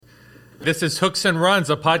This is Hooks and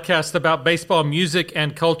Runs, a podcast about baseball, music,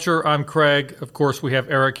 and culture. I'm Craig. Of course, we have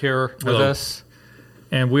Eric here with us.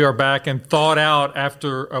 And we are back and thawed out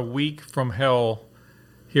after a week from hell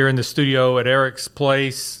here in the studio at Eric's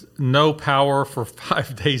place. No power for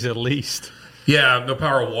 5 days at least. Yeah, no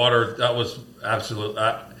power, water. That was absolute.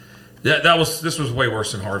 This was way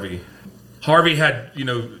worse than Harvey. Harvey had,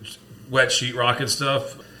 wet sheetrock and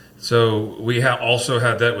stuff. So we also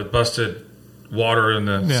had that with busted water in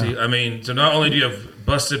the sea. I mean, so not only do you have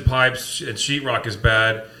busted pipes and sheetrock is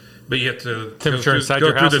bad, but you have to go through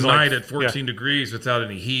the night at 14 degrees without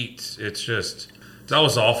any heat. It's just, that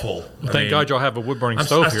was awful. Thank God y'all have a wood-burning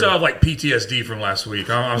stove here. I still have PTSD from last week.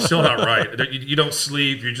 I'm still not right. You don't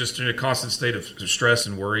sleep. You're just in a constant state of stress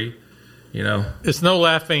and worry. It's no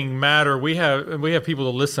laughing matter. We have people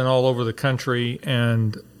that listen all over the country,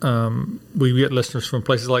 and we get listeners from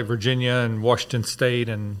places like Virginia and Washington State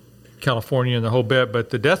and California and the whole bit. But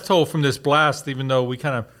the death toll from this blast, even though we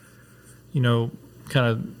kind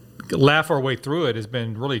of laugh our way through it, has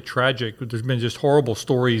been really tragic. There's been just horrible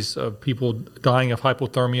stories of people dying of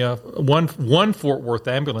hypothermia. One Fort Worth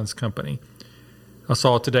ambulance company, I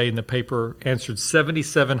saw it today in the paper, answered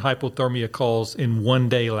 77 hypothermia calls in one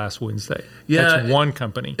day last Wednesday. Yeah, that's one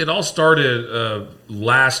company. It all started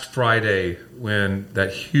last Friday when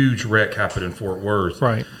that huge wreck happened in Fort Worth.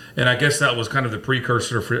 Right. And I guess that was kind of the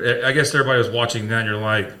precursor for. I guess everybody was watching that, and you're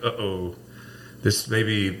like, "Uh-oh, this may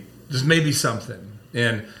be something."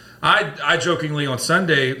 And I jokingly on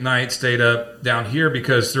Sunday night stayed up down here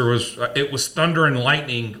because it was thunder and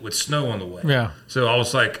lightning with snow on the way. Yeah. So I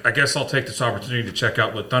was like, I guess I'll take this opportunity to check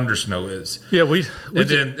out what thunder snow is. Yeah,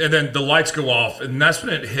 and then the lights go off, and that's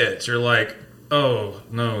when it hits. You're like, oh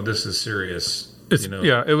no, this is serious.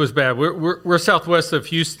 Yeah, it was bad. We're southwest of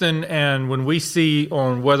Houston, and when we see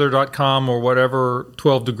on weather.com or whatever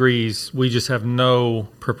 12 degrees, we just have no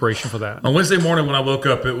preparation for that. On Wednesday morning when I woke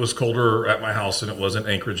up, it was colder at my house than it was in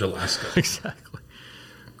Anchorage, Alaska. Exactly.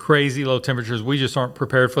 Crazy low temperatures. We just aren't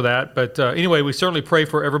prepared for that. But anyway, we certainly pray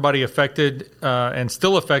for everybody affected and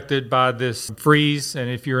still affected by this freeze. And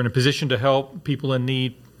if you're in a position to help people in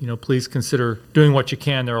need, please consider doing what you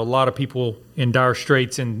can. There are a lot of people in dire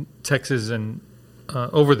straits in Texas and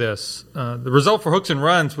over this. The result for Hooks and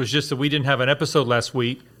Runs was just that we didn't have an episode last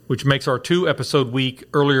week, which makes our 2-episode week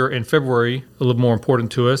earlier in February a little more important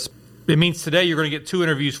to us. It means today you're going to get 2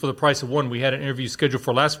 interviews for the price of 1. We had an interview scheduled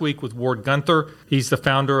for last week with Ward Gunther. He's the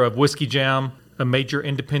founder of Whiskey Jam, a major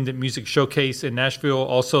independent music showcase in Nashville,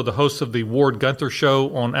 also the host of the Ward Gunther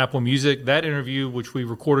Show on Apple Music. That interview, which we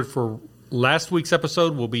recorded for last week's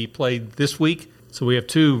episode, will be played this week. So we have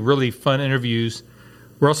 2 really fun interviews.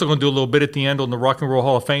 We're also going to do a little bit at the end on the Rock and Roll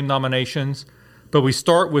Hall of Fame nominations. But we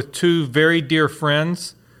start with 2 very dear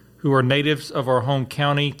friends who are natives of our home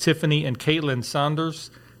county, Tiffany and Caitlin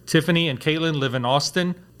Saunders. Tiffany and Caitlin live in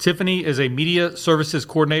Austin. Tiffany is a media services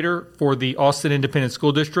coordinator for the Austin Independent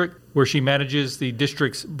School District, where she manages the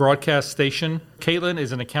district's broadcast station. Caitlin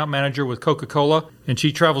is an account manager with Coca-Cola, and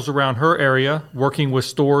she travels around her area working with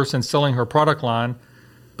stores and selling her product line.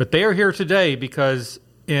 But they are here today because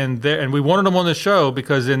and we wanted them on the show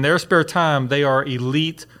because in their spare time, they are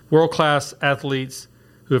elite, world-class athletes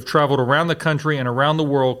who have traveled around the country and around the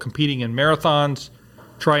world competing in marathons,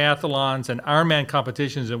 triathlons, and Ironman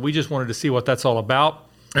competitions, and we just wanted to see what that's all about.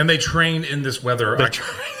 And they train in this weather.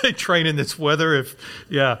 They train in this weather.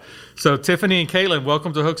 So Tiffany and Caitlin,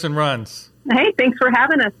 welcome to Hooks and Runs. Hey, thanks for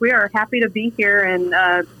having us. We are happy to be here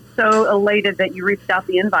and so elated that you reached out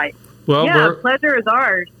the invite. Well, pleasure is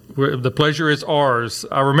ours. The pleasure is ours.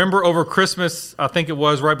 I remember over Christmas, I think it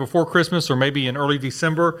was right before Christmas or maybe in early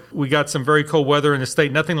December, we got some very cold weather in the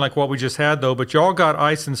state. Nothing like what we just had, though. But y'all got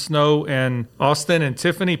ice and snow in Austin, and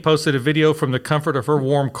Tiffany posted a video from the comfort of her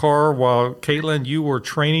warm car while, Caitlin, you were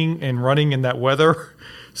training and running in that weather.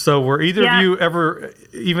 So were either of you ever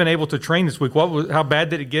even able to train this week? How bad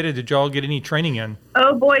did it get, and did y'all get any training in?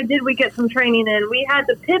 Oh, boy, did we get some training in. We had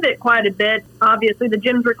to pivot quite a bit. Obviously, the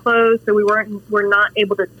gyms were closed, so we were not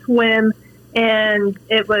able to swim, and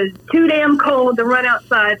it was too damn cold to run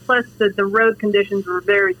outside, plus the road conditions were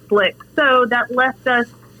very slick. So that left us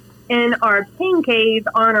in our pain cave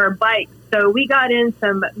on our bikes. So we got in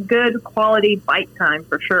some good quality bike time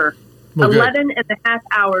for sure. Well, 11 and a half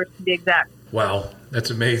hours to be exact. Wow, that's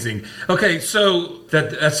amazing. Okay, so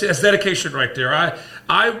that's dedication right there.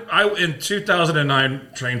 I in 2009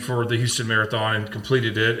 trained for the Houston Marathon and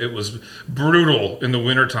completed it. It was brutal in the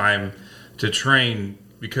wintertime to train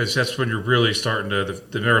because that's when you're really starting to,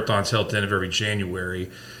 the marathon's held at the end of every January.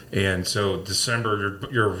 And so December,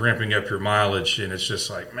 you're ramping up your mileage, and it's just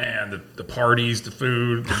like, man, the parties, the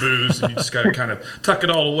food, the booze, and you just got to kind of tuck it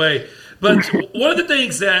all away. But one of the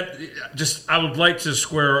things that I would like to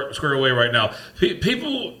square away right now,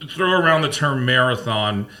 people throw around the term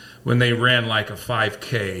marathon when they ran like a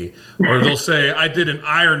 5K, or they'll say, I did an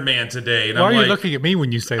Ironman today. And Why I'm are like, you looking at me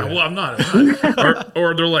when you say that? Well, I'm not.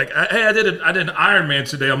 or they're like, hey, I did an Ironman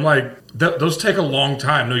today. I'm like, those take a long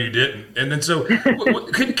time. No, you didn't. And then so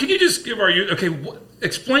can you just give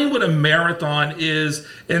explain what a marathon is,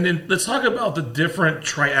 and then let's talk about the different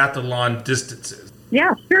triathlon distances.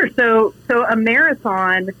 Yeah, sure. So a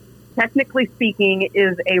marathon, technically speaking,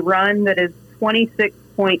 is a run that is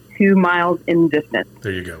 26.2 miles in distance.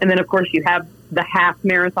 There you go. And then, of course, you have the half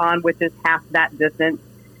marathon, which is half that distance.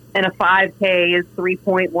 And a 5K is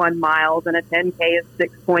 3.1 miles, and a 10K is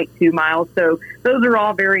 6.2 miles. So those are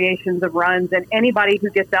all variations of runs. And anybody who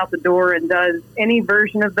gets out the door and does any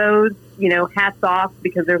version of those, hats off,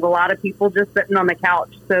 because there's a lot of people just sitting on the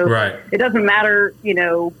couch. So right. It doesn't matter,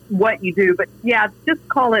 what you do. But, yeah, just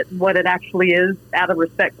call it what it actually is, out of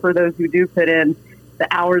respect for those who do put in the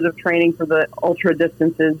hours of training for the ultra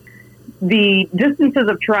distances. The distances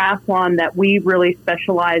of triathlon that we really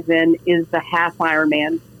specialize in is the half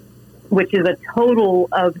Ironman, which is a total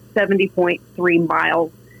of 70.3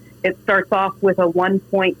 miles. It starts off with a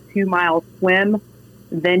 1.2 mile swim.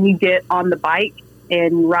 Then you get on the bike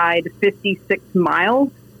and ride 56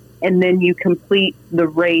 miles. And then you complete the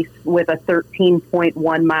race with a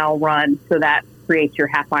 13.1 mile run. So that creates your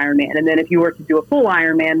half Ironman. And then if you were to do a full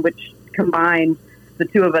Ironman, which combined the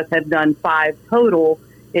two of us have done 5 total,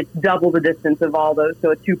 it's double the distance of all those.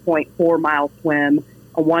 So a 2.4 mile swim,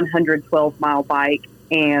 a 112 mile bike,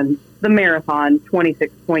 and the marathon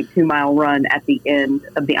 26.2 mile run at the end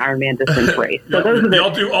of the Ironman distance race. So those are y'all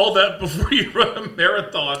do all that before you run a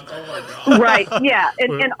marathon. Oh my God. Right. Yeah.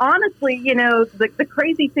 And honestly, the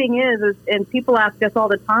crazy thing is, and people ask us all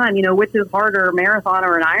the time, which is harder, a marathon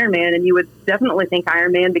or an Ironman? And you would definitely think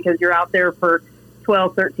Ironman because you're out there for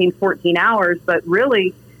 12, 13, 14 hours. But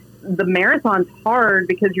really, the marathon's hard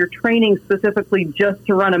because you're training specifically just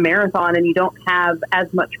to run a marathon, and you don't have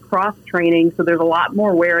as much cross training. So there's a lot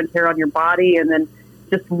more wear and tear on your body. And then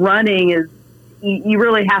just running is, you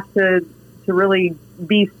really have to really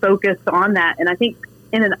be focused on that. And I think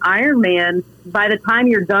in an Ironman, by the time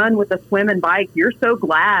you're done with the swim and bike, you're so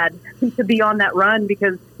glad to be on that run,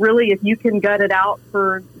 because really, if you can gut it out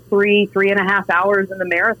for 3.5 hours in the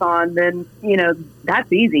marathon, then,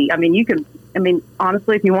 that's easy.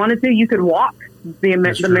 Honestly, if you wanted to, you could walk the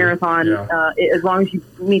marathon, as long as you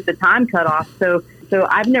meet the time cutoff. So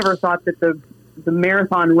I've never thought that the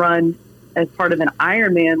marathon run as part of an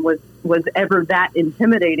Ironman was ever that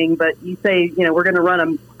intimidating. But you say, we're going to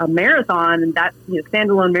run a marathon, and that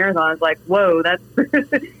standalone marathon is like, whoa, that's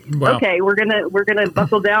wow. Okay. We're gonna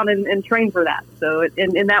buckle down and train for that. So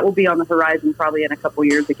and that will be on the horizon probably in a couple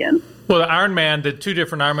years again. Well, the Ironman, the 2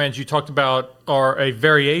 different Ironmans you talked about are a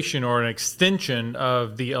variation or an extension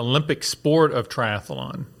of the Olympic sport of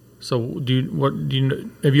triathlon. So have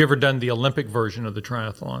you ever done the Olympic version of the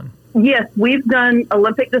triathlon? Yes, we've done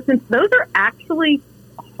Olympic distance. Those are actually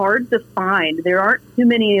hard to find. There aren't too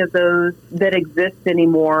many of those that exist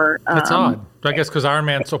anymore. That's odd. I guess because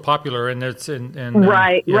Ironman's so popular, and it's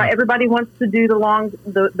right. Everybody wants to do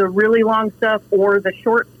the really long stuff or the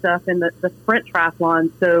short stuff in the sprint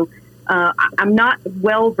triathlon. So I'm not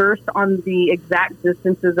well versed on the exact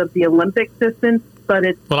distances of the Olympic distance, but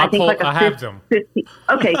it's I have them. 50.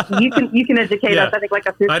 Okay, you can educate us. I think like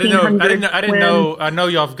a 1500. I didn't know. I know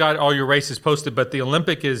y'all have got all your races posted, but the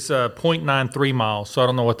Olympic is 0.93 miles, so I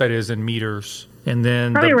don't know what that is in meters. And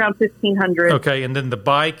then probably around 1,500. Okay, and then the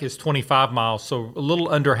bike is 25 miles, so a little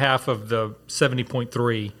under half of the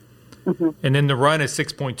 70.3. Mm-hmm. And then the run is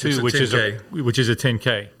 6.2, which is a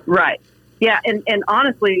 10K. Right. Yeah, and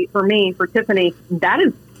honestly, for Tiffany, that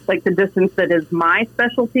is like the distance that is my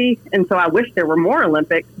specialty. And so I wish there were more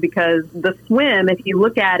Olympics, because the swim, if you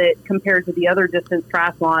look at it compared to the other distance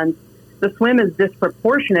triathlons, the swim is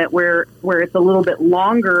disproportionate where it's a little bit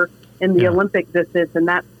longer in the Olympic distance, and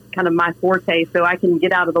that's kind of my forte. So I can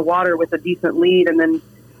get out of the water with a decent lead and then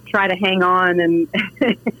try to hang on and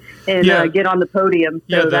get on the podium.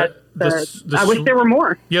 So I wish there were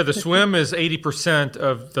more. Yeah, the swim is 80%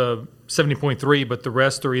 of the 70.3, but the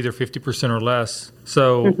rest are either 50% or less.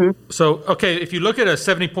 So, okay, if you look at a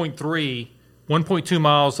 70.3, 1.2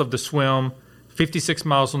 miles of the swim, 56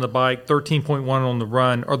 miles on the bike, 13.1 on the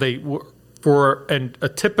run, are they, for a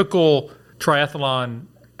typical triathlon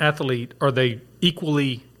athlete, are they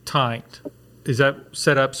equally timed? Is that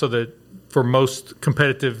set up so that for most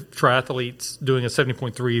competitive triathletes doing a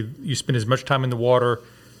 70.3, you spend as much time in the water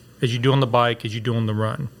as you do on the bike as you do on the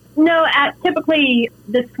run? No, typically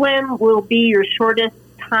the swim will be your shortest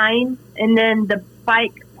time, and then the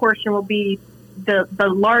bike portion will be the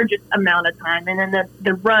largest amount of time, and then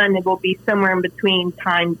the run, it will be somewhere in between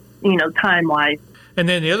time, time-wise. And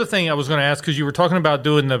then the other thing I was going to ask, because you were talking about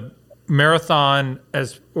doing the marathon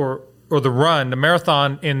or the run, the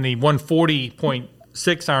marathon in the 140.6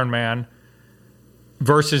 Ironman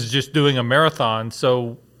versus just doing a marathon.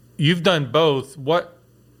 So you've done both. What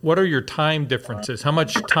are your time differences? How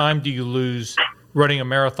much time do you lose running a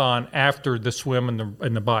marathon after the swim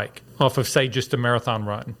and the bike off of, say, just a marathon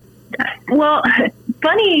run? Well,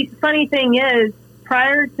 funny thing is,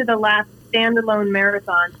 prior to the last standalone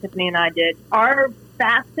marathon Tiffany and I did, our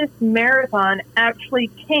fastest marathon actually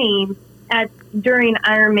came during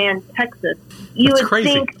Ironman Texas. That's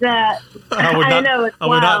crazy. Think that I know it's I wild.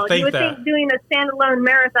 would not think you would that. think doing a standalone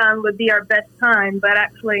marathon would be our best time, but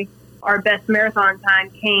actually our best marathon time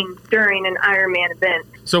came during an Ironman event.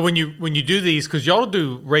 So when you do these, because y'all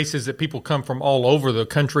do races that people come from all over the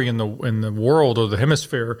country and the world or the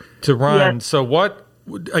hemisphere to run. Yes. So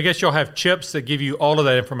I guess y'all have chips that give you all of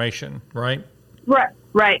that information, right?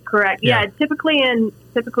 Right, correct. Yeah, typically in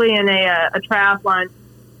a triathlon,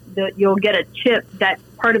 you'll get a chip that's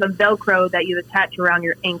part of a Velcro that you attach around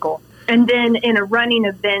your ankle. And then in a running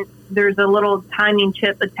event, there's a little timing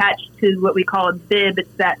chip attached to what we call a bib.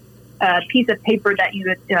 It's that piece of paper that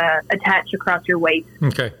you attach across your waist.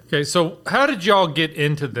 Okay. So how did y'all get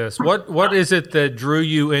into this? What is it that drew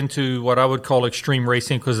you into what I would call extreme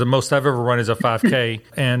racing? Because the most I've ever run is a 5K.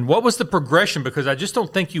 And what was the progression? Because I just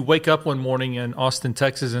don't think you wake up one morning in Austin,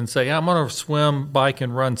 Texas and say, I'm going to swim, bike,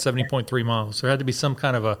 and run 70.3 miles. There had to be some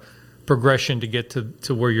kind of a progression to get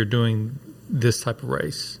to where you're doing this type of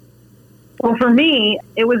race. Well, for me,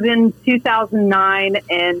 it was in 2009,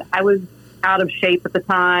 and I was out of shape at the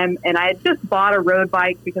time, and I had just bought a road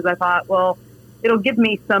bike because I thought, well, it'll give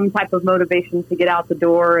me some type of motivation to get out the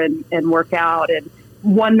door and work out. And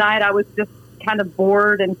one night I was just kind of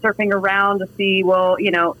bored and surfing around to see, well,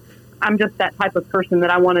 I'm just that type of person that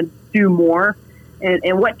I want to do more.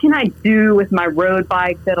 And what can I do with my road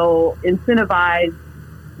bike that'll incentivize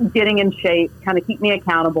getting in shape, kind of keep me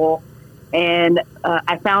accountable? And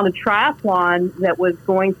I found a triathlon that was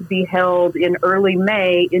going to be held in early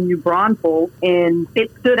May in New Braunfels. And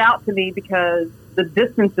it stood out to me because the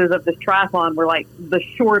distances of this triathlon were like the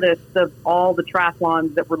shortest of all the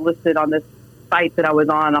triathlons that were listed on this site that I was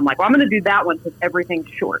on. I'm like, well, I'm going to do that one because everything's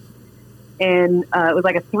short. And it was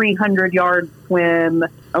like a 300-yard swim,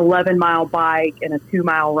 11-mile bike, and a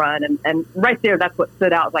 2-mile run. And right there, that's what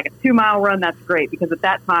stood out. It was like a 2-mile run, that's great, because at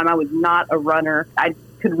that time I was not a runner. I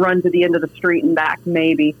could run to the end of the street and back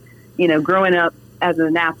maybe. Growing up as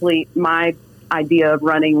an athlete, my idea of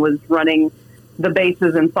running was running the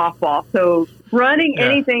bases in softball. So running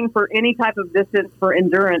anything for any type of distance for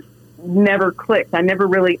endurance never clicked. I never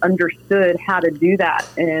really understood how to do that.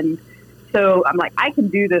 And so I'm like, I can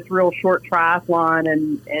do this real short triathlon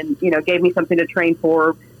and gave me something to train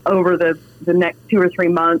for over the next 2 or 3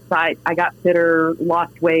 months. I got fitter,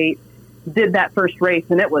 lost weight, did that first race,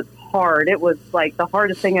 and it was hard. It was like the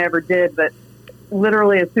hardest thing I ever did, but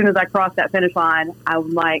literally as soon as I crossed that finish line,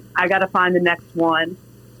 I'm like, I got to find the next one.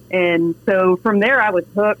 And so from there I was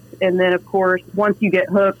hooked. And then of course, once you get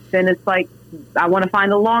hooked, then it's like, I want to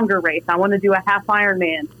find a longer race. I want to do a half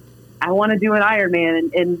Ironman. I want to do an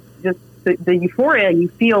Ironman. And just the euphoria you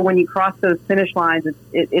feel when you cross those finish lines,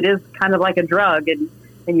 it is kind of like a drug, and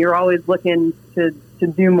you're always looking to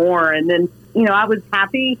do more. And then, I was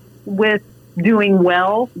happy with doing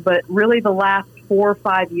well, but really the last 4 or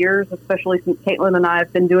 5 years, especially since Caitlin and I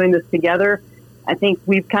have been doing this together, I think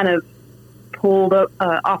we've kind of pulled up,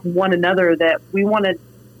 off one another that we want to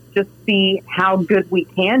just see how good we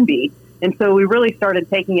can be. And so we really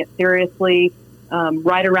started taking it seriously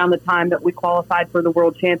right around the time that we qualified for the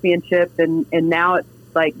World Championship. And now it's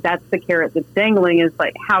like, that's the carrot that's dangling, is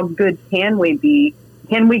like, how good can we be?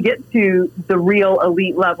 Can we get to the real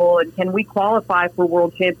elite level, and can we qualify for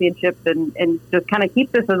World Championships and just kind of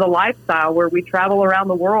keep this as a lifestyle where we travel around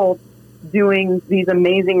the world doing these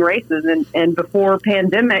amazing races? And before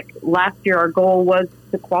pandemic, last year, our goal was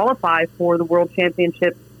to qualify for the World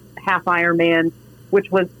Championship half Ironman,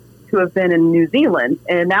 which was to have been in New Zealand.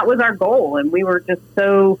 And that was our goal. And we were just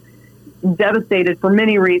so devastated for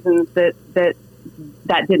many reasons that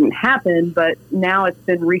didn't happen, but now it's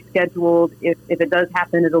been rescheduled. If it does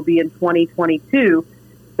happen, it'll be in 2022.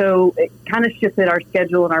 So it kind of shifted our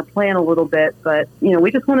schedule and our plan a little bit, but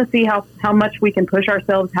we just want to see how much we can push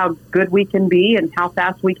ourselves, how good we can be, and how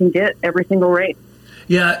fast we can get every single race.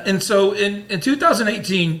 Yeah, and so in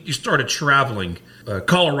 2018, you started traveling.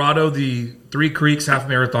 Colorado, the Three Creeks Half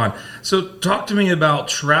Marathon. So talk to me about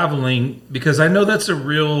traveling, because I know that's a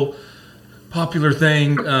real popular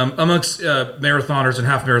thing amongst marathoners and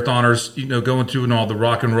half marathoners, going to all the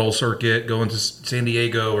rock and roll circuit, going to San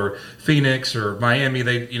Diego or Phoenix or Miami.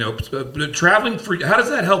 Traveling how does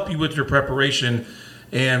that help you with your preparation?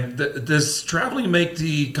 And does traveling make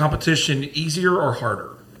the competition easier or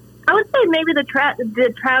harder? I would say maybe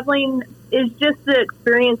the traveling is just the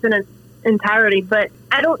experience in its entirety, but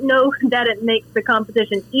I don't know that it makes the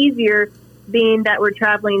competition easier, being that we're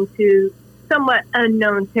traveling to somewhat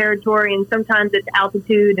unknown territory, and sometimes it's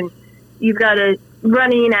altitude, and you've got to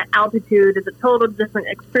running at altitude is a total different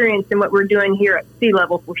experience than what we're doing here at sea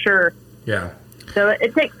level for sure. Yeah. So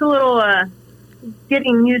it takes a little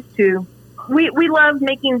getting used to. We love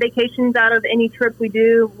making vacations out of any trip we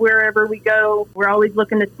do. Wherever we go, we're always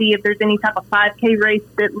looking to see if there's any type of 5K race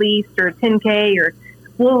at least, or a 10K, or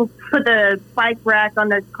we'll put the bike rack on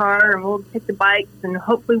the car and we'll take the bikes, and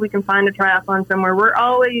hopefully we can find a triathlon somewhere. We're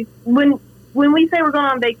always, when we say we're going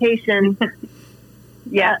on vacation,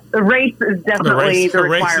 yeah, the race is definitely the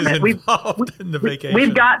requirement. In the vacation.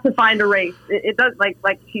 We've got to find a race. It does, like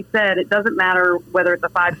she said, it doesn't matter whether it's a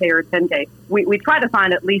 5K or a 10K. We try to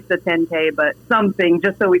find at least a 10K, but something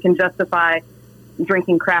just so we can justify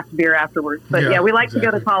drinking craft beer afterwards. But yeah, we like to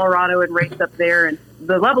go to Colorado and race up there, and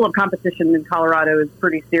the level of competition in Colorado is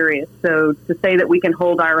pretty serious. So to say that we can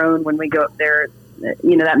hold our own when we go up there,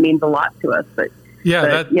 that means a lot to us. But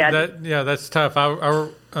that's tough.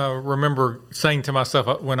 I remember saying to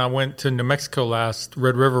myself when I went to New Mexico last,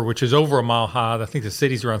 Red River, which is over a mile high, I think the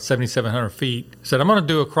city's around 7,700 feet, I said, I'm going to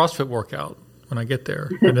do a CrossFit workout when I get there.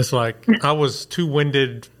 And it's like, I was too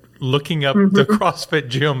winded looking up the CrossFit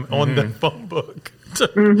gym on the phone book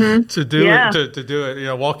to do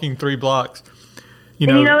it, walking 3 blocks.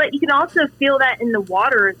 And you know what? You can also feel that in the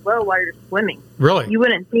water as well while you're swimming. Really? You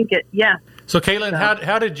wouldn't think it, yeah. So, Caitlin,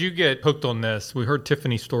 how did you get hooked on this? We heard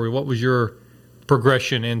Tiffany's story. What was your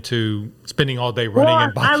progression into spending all day running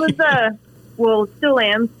and biking? I was, still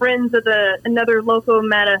am, friends of another local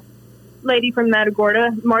lady from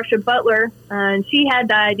Matagorda, Marcia Butler, and she had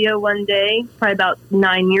the idea one day, probably about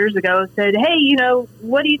 9 years ago, said, hey,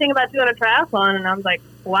 what do you think about doing a triathlon? And I was like,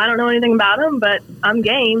 well, I don't know anything about them, but I'm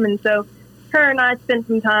game. And so her and I spent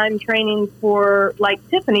some time training for, like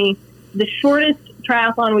Tiffany, the shortest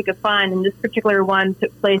triathlon we could find, and this particular one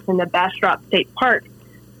took place in the Bastrop State Park.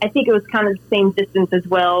 I think it was kind of the same distance as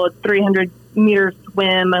well, a 300-meter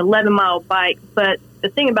swim, 11-mile bike. But the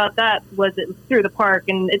thing about that was it was through the park,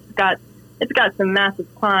 and it's got some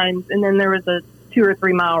massive climbs, and then there was a 2 or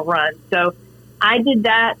 3 mile run. So I did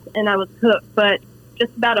that, and I was hooked. But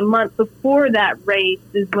just about a month before that race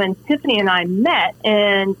is when Tiffany and I met,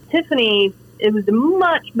 and Tiffany, it was a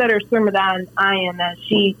much better swimmer than I am, as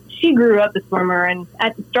she grew up a swimmer. And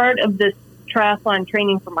at the start of this triathlon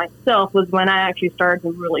training for myself was when I actually started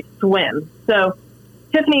to really swim. So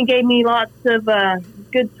Tiffany gave me lots of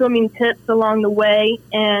good swimming tips along the way.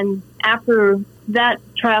 And after that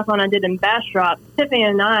triathlon I did in Bastrop, Tiffany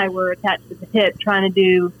and I were attached at the hip trying to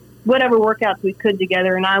do whatever workouts we could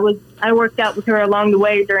together. And I worked out with her along the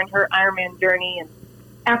way during her Ironman journey. And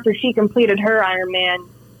after she completed her Ironman,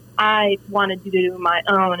 I wanted to do my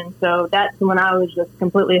own. And so that's when I was just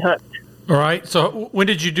completely hooked. All right. So when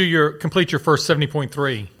did you complete your first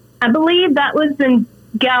 70.3? I believe that was in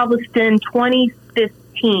Galveston,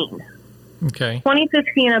 2015. Okay.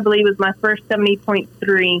 2015, I believe, was my first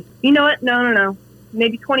 70.3. You know what? No.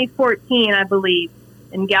 Maybe 2014, I believe,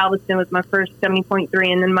 in Galveston was my first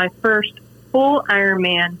 70.3. And then my first full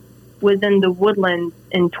Ironman was in the Woodlands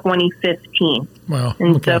in 2015. Wow.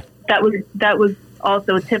 And so that was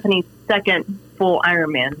also Tiffany's second full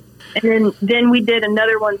Ironman. And then we did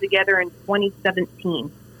another one together in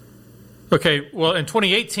 2017. Okay, well, in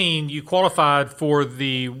 2018, you qualified for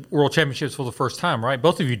the World Championships for the first time, right?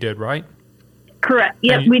 Both of you did, right? Correct.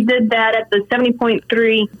 Yep, we did that at the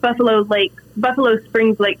 70.3 Buffalo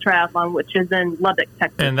Springs Lake Triathlon, which is in Lubbock,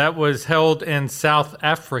 Texas. And that was held in South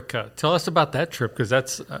Africa. Tell us about that trip, because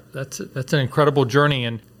that's an incredible journey.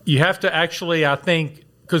 And you have to actually, I think,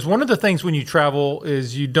 because one of the things when you travel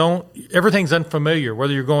is everything's unfamiliar,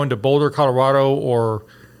 whether you're going to Boulder, Colorado, or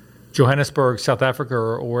Johannesburg, South Africa,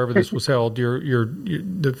 or wherever this was held.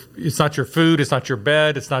 It's not your food, it's not your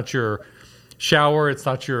bed, it's not your shower, it's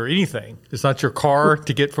not your anything. It's not your car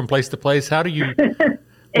to get from place to place. How do you?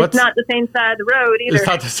 It's not the same side of the road either. It's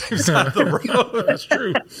not the same side of the road. That's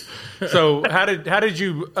true. So how did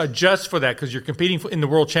you adjust for that? Because you're competing in the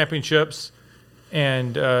World Championships.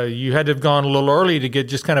 And you had to have gone a little early to get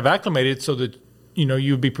just kind of acclimated so that,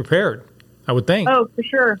 you'd be prepared. I would think. Oh, for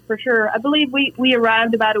sure, for sure. I believe we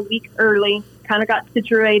arrived about a week early, kind of got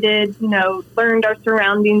situated, learned our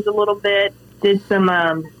surroundings a little bit, did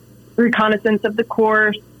some reconnaissance of the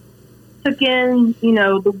course, took in,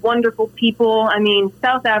 the wonderful people. I mean,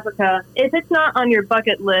 South Africa, if it's not on your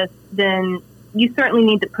bucket list, then you certainly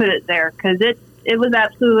need to put it there, because it was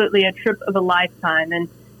absolutely a trip of a lifetime. And,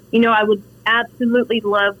 I would absolutely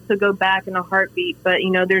love to go back in a heartbeat, but,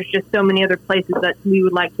 there's just so many other places that we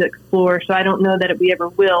would like to explore, so I don't know that we ever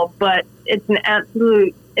will. But it's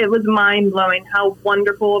it was mind-blowing how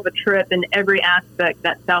wonderful of a trip in every aspect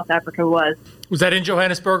that South Africa was. Was that in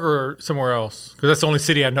Johannesburg or somewhere else? Because that's the only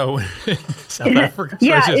city I know in South Africa. So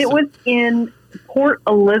yeah, it was in Port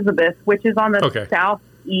Elizabeth, which is on the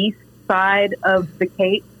southeast side of the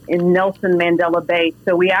Cape in Nelson Mandela Bay.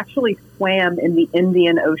 So we actually swam in the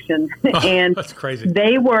Indian Ocean. And that's crazy.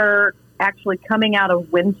 They were actually coming out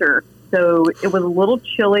of winter. So it was a little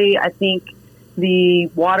chilly. I think the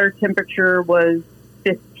water temperature was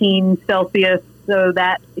 15 Celsius. So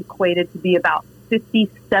that equated to be about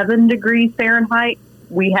 57 degrees Fahrenheit.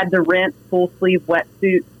 We had to rent full sleeve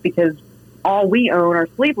wetsuits because all we own are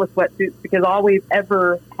sleeveless wetsuits, because all we've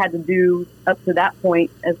ever had to do up to that point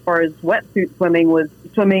as far as wetsuit swimming was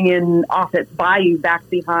swimming in Offutt's Bayou back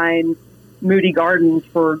behind Moody Gardens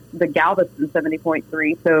for the Galveston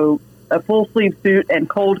 70.3. So a full sleeve suit and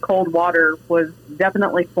cold water was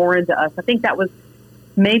definitely foreign to us. I think that was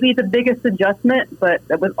maybe the biggest adjustment, but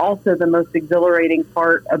it was also the most exhilarating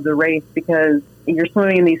part of the race, because you're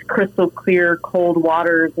swimming in these crystal clear, cold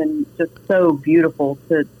waters, and just so beautiful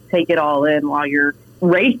to take it all in while you're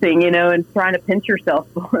racing, and trying to pinch yourself,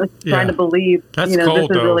 trying to believe, that's cold,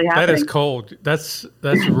 this is really happening. That is cold. That's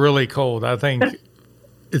really cold. I think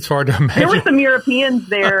it's hard to imagine. There were some Europeans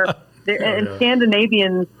there and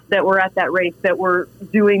Scandinavians that were at that race that were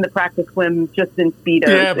doing the practice swim just in Speedos.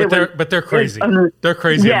 Yeah, but they're crazy. They're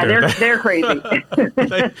crazy. Yeah, they're crazy.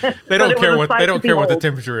 they don't care what the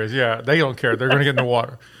temperature is. Yeah, they don't care. They're going to get in the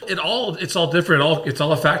water. It's all different. It's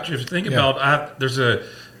all a factor. If you think about, there's a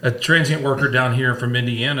transient worker down here from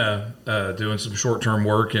Indiana doing some short term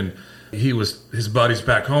work, and his buddies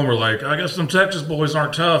back home were like, I guess some Texas boys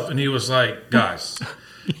aren't tough, and he was like, guys.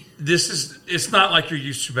 It's not like you're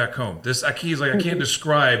used to back home. He's like, I can't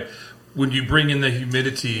describe when you bring in the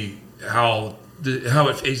humidity, how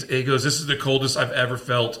it goes. This is the coldest I've ever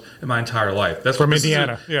felt in my entire life. That's from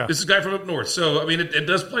Indiana. This is a guy from up north. So, I mean, it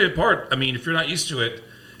does play a part. I mean, if you're not used to it,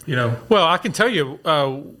 Well, I can tell you,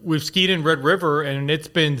 we've skied in Red River and it's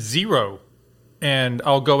been 0. And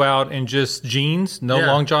I'll go out in just jeans, no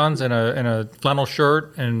long johns, and a flannel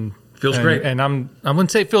shirt, and feels great. And I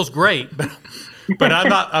wouldn't say it feels great, but I'm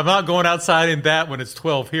not going outside in that when it's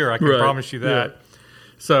 12 here. I can promise you that. Yeah.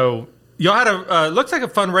 So y'all had looks like a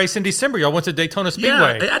fun race in December. Y'all went to Daytona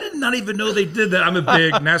Speedway. Yeah, I did not even know they did that. I'm a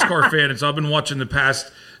big NASCAR fan, and so I've been watching the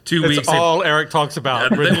past 2 weeks. That's all Eric talks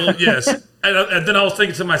about. Yes. And then I was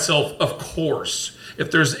thinking to myself, of course, if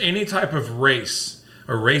there's any type of race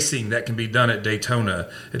or racing that can be done at Daytona,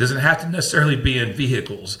 it doesn't have to necessarily be in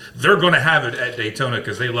vehicles. They're going to have it at Daytona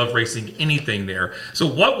because they love racing anything there. So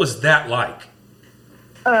what was that like?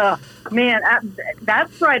 Man,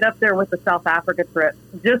 that's right up there with the South Africa trip.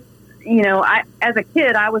 Just, as a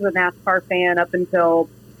kid, I was a NASCAR fan up until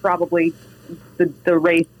probably the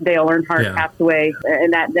race Dale Earnhardt passed away.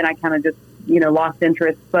 And then I kind of just, lost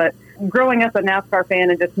interest. But growing up a NASCAR fan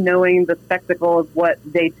and just knowing the spectacle of what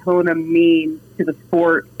Daytona means to the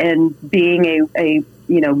sport, and being a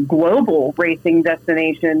global racing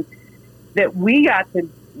destination, that we got to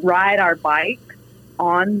ride our bikes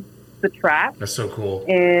on the track. That's so cool.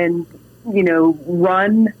 And,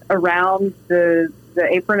 run around the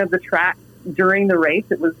apron of the track during the race.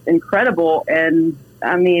 It was incredible. And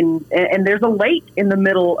I mean, and there's a lake in the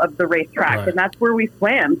middle of the racetrack, and that's where we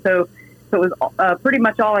swam. So it was pretty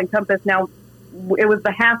much all encompassed. Now, it was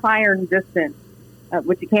the half iron distance,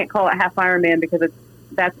 which you can't call it half Ironman because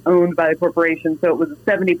that's owned by the corporation. So it was a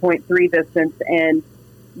 70.3 distance, and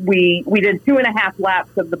we did 2.5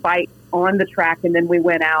 laps of the bike on the track, and then we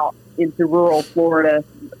went out into rural Florida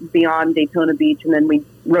beyond Daytona Beach, and then we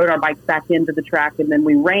rode our bikes back into the track, and then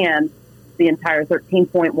we ran the entire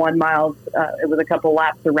 13.1 miles. It was a couple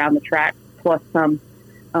laps around the track plus some,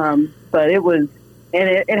 but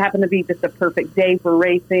it happened to be just a perfect day for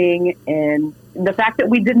racing. And the fact that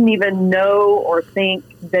we didn't even know or think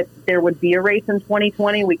that there would be a race in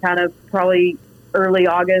 2020, we kind of probably early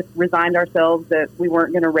August resigned ourselves that we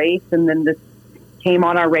weren't going to race, and then this came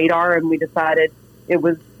on our radar, and we decided it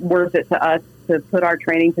was worth it to us to put our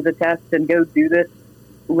training to the test and go do this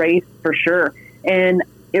race for sure. And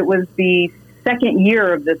it was the second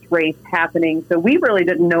year of this race happening. So we really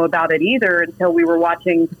didn't know about it either until we were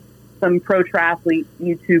watching some pro triathlete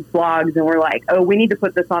YouTube blogs, and we're like, oh, we need to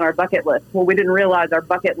put this on our bucket list. Well, we didn't realize our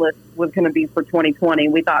bucket list was going to be for 2020.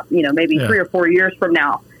 We thought, maybe 3 or 4 years from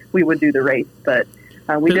now we would do the race, but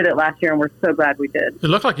we did it last year, and we're so glad we did. It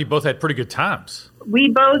looked like you both had pretty good times. We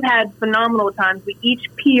both had phenomenal times. We each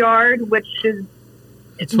PR'd, which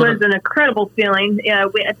was an incredible feeling.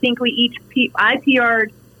 I think we each I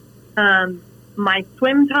PR'd my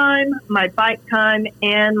swim time, my bike time,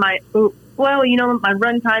 and my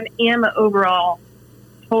run time and my overall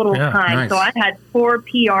total time. Nice. So I had 4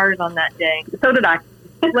 PRs on that day. So did I.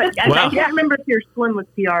 I can't remember if your swim was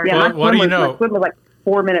PR. Yeah, what do you know? My swim was like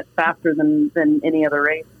 4 minutes faster than any other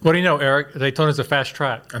race. What do you know, Eric? Daytona's a fast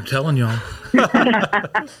track. I'm telling y'all.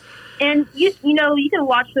 And you can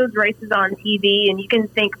watch those races on TV and you can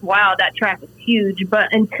think, wow, that track is huge.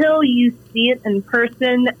 But until you see it in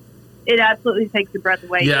person, it absolutely takes your breath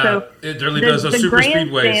away. Yeah, so it really does. Those super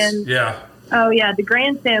speedways. Yeah. Oh, yeah. The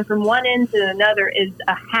grandstand from one end to another is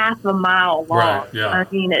a half a mile long. Right, yeah. I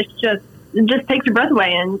mean, it just takes your breath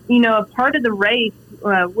away. And, a part of the race,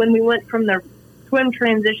 when we went from the swim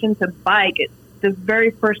transition to bike, the very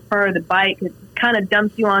first part of the bike, it kind of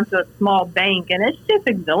dumps you onto a small bank, and it's just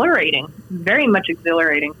exhilarating, very much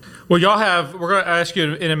exhilarating. Well, we're going to ask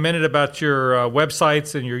you in a minute about your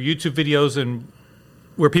websites and your YouTube videos and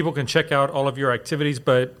where people can check out all of your activities.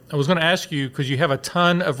 But I was going to ask you, because you have a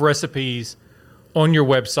ton of recipes on your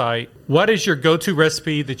website, what is your go-to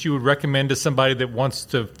recipe that you would recommend to somebody that wants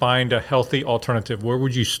to find a healthy alternative? Where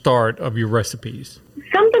would you start of your recipes?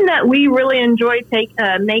 Something that we really enjoy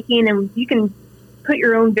making, and you can put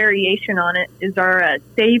your own variation on it, is our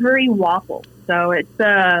savory waffle. So it's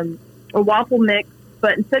a waffle mix,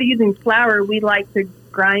 but instead of using flour, we like to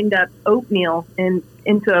grind up oatmeal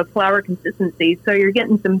into a flour consistency. So you're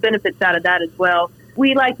getting some benefits out of that as well.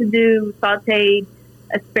 We like to do sauteed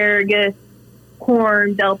asparagus,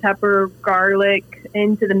 corn, bell pepper, garlic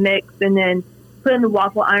into the mix, and then put in the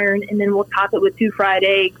waffle iron, and then we'll top it with 2 fried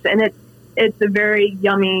eggs. And it's a very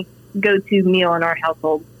yummy go-to meal in our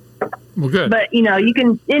household. Well, good. But,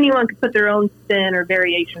 anyone can put their own spin or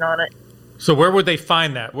variation on it. So where would they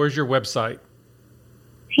find that? Where's your website?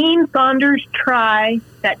 Team Saunders Try,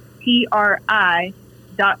 that's TRI.com.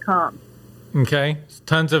 Okay.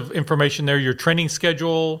 Tons of information there. Your training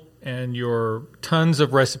schedule and your tons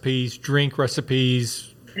of recipes, drink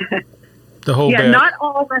recipes, the whole bit. Not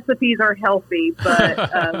all recipes are healthy,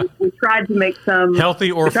 but we tried to make some...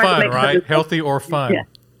 Healthy or fun, right? Healthy or fun. Yeah.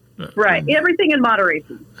 Right. Everything in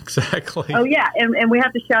moderation. Exactly. Oh, yeah. And we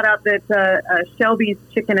have to shout out that Shelby's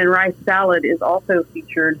chicken and rice salad is also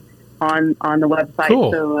featured on the website.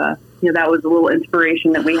 Cool. So, that was a little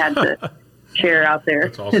inspiration that we had to share out there.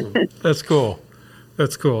 That's awesome. That's cool.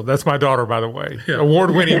 That's my daughter, by the way. Yeah.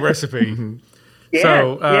 Award-winning recipe. Yeah,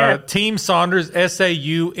 So, Team Saunders,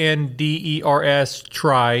 SAUNDERS,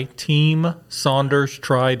 try,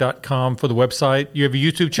 TeamSaundersTry.com for the website. You have a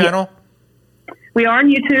YouTube channel? Yeah. We are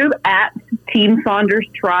on YouTube at Team Saunders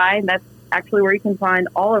Try. That's actually where you can find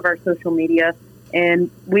all of our social media.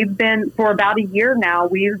 And we've been, for about a year now,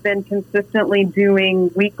 we've been consistently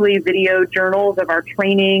doing weekly video journals of our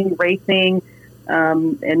training, racing,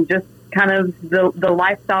 and just kind of the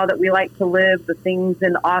lifestyle that we like to live, the things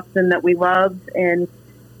in Austin that we love. And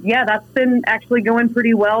yeah, that's been actually going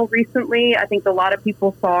pretty well recently. I think a lot of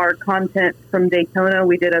people saw our content from Daytona.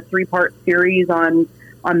 We did a 3-part series on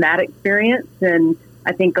that experience, and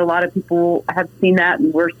I think a lot of people have seen that,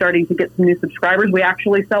 and we're starting to get some new subscribers. We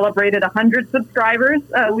actually celebrated 100 subscribers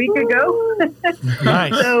a week ago.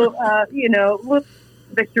 Nice. So, little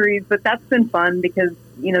victories, but that's been fun because,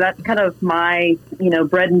 that's kind of my,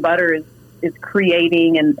 bread and butter is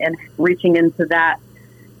creating and reaching into that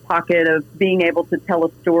pocket of being able to tell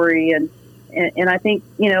a story. And I think,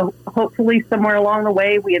 hopefully somewhere along the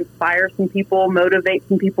way, we inspire some people, motivate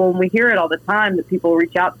some people. And we hear it all the time that people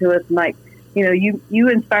reach out to us and like, you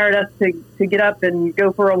inspired us to get up and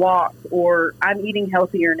go for a walk, or I'm eating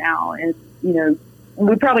healthier now. And,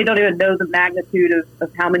 we probably don't even know the magnitude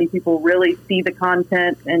of how many people really see the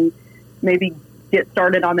content and maybe get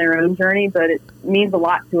started on their own journey. But it means a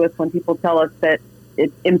lot to us when people tell us that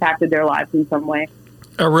it impacted their lives in some way.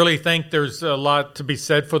 I really think there's a lot to be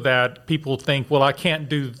said for that. People think, well, I can't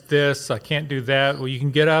do this, I can't do that. Well, you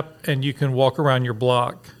can get up and you can walk around your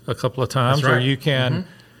block a couple of times, That's right. or you can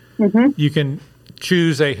Mm-hmm. you can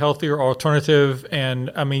choose a healthier alternative.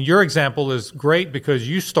 And I mean, your example is great because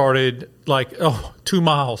you started 2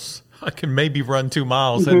 miles. I can maybe run 2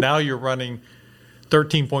 miles, and now you're running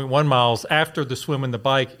 13.1 miles after the swim and the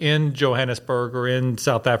bike in Johannesburg or in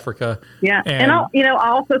South Africa. Yeah. And I'll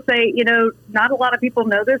also say, not a lot of people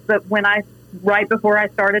know this, but right before I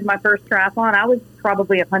started my first triathlon, I was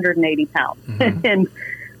probably 180 pounds. Mm-hmm. And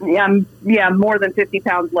I'm more than 50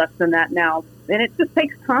 pounds less than that now. And it just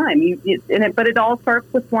takes time. But it all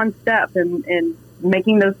starts with one step and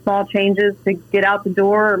making those small changes to get out the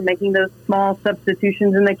door, or making those small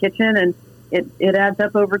substitutions in the kitchen. And it adds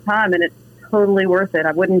up over time, and it's totally worth it.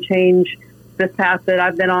 I wouldn't change this path that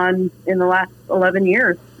I've been on in the last 11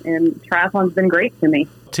 years. And triathlon's been great to me.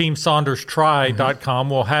 TeamSaundersTry.com.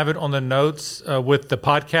 We'll have it on the notes with the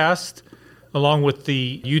podcast, along with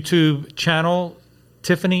the YouTube channel.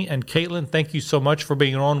 Tiffany and Caitlin, thank you so much for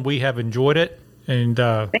being on. We have enjoyed it. And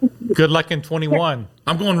good luck in 21.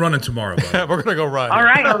 I'm going running tomorrow. We're going to go run. All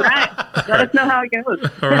right. Let us know how it goes.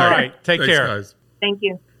 All right. Take Thanks, care. Guys. Thank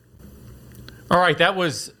you. All right. That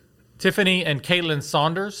was Tiffany and Caitlin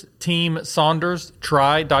Saunders,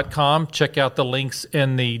 TeamSaundersTry.com. Check out the links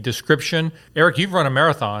in the description. Eric, you've run a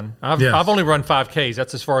marathon. I've only run 5Ks.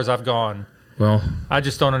 That's as far as I've gone. Well, I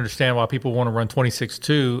just don't understand why people want to run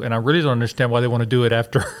 26.2, and I really don't understand why they want to do it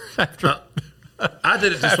after. I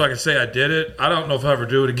did it just so I could say I did it. I don't know if I'll ever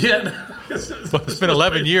do it again. It's been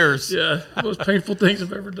 11 years. Yeah, most painful things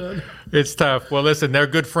I've ever done. It's tough. Well, listen, they're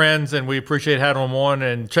good friends, and we appreciate having them on.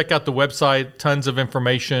 And check out the website, tons of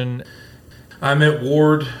information. I met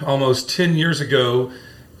Ward almost 10 years ago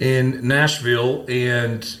in Nashville,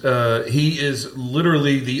 and he is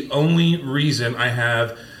literally the only reason I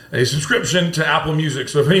have a subscription to Apple Music.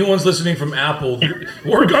 So if anyone's listening from Apple,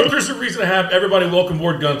 Ward Gunther's the reason I have. Everybody welcome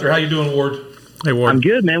Ward Gunther. How you doing, Ward? Hey, Ward. I'm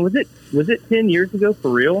good, man. Was it 10 years ago for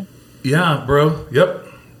real? Yeah, bro. Yep.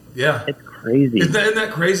 Yeah. It's crazy. Isn't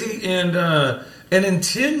that crazy? And in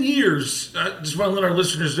 10 years, I just want to let our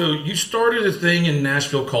listeners know, you started a thing in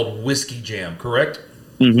Nashville called Whiskey Jam, correct?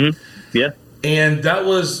 Mm-hmm. Yeah. And that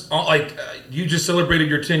was you just celebrated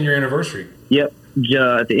your 10-year anniversary. Yep.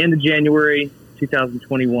 At the end of January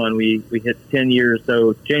 2021, we hit 10 years.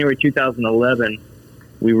 So January 2011,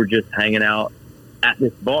 we were just hanging out at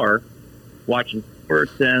this bar watching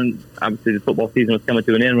sports, and obviously the football season was coming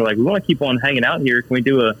to an end. We're like, we want to keep on hanging out here. Can we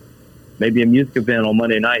do maybe a music event on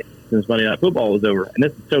Monday night since Monday Night Football was over? And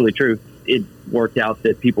this is totally true. It worked out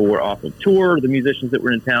that people were off of tour. The musicians that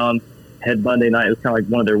were in town had Monday night. It was kind of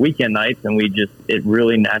like one of their weekend nights, and it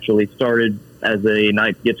really naturally started as a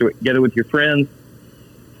night to get together with your friends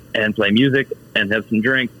and play music and have some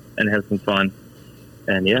drinks and have some fun.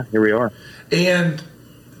 And yeah, here we are. And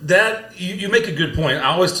that you make a good point. I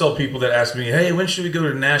always tell people that ask me, hey, when should we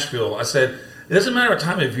go to Nashville? I said, it doesn't matter what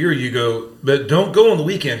time of year you go, but don't go on the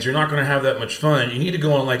weekends. You're not going to have that much fun. You need to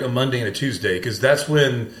go on like a Monday and a Tuesday, because that's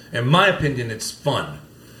when, in my opinion, it's fun.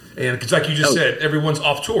 And because like you just said, everyone's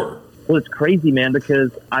off tour. Well, it's crazy, man,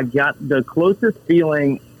 because I got the closest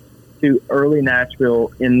feeling to early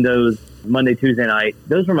Nashville in those Monday, Tuesday night.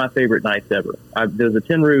 Those were my favorite nights ever. There was a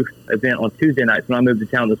Tin Roof event on Tuesday nights when I moved to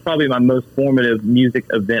town. It was probably my most formative music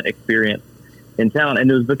event experience in town.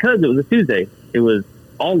 And it was because it was a Tuesday. It was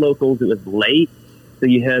all locals. It was late. So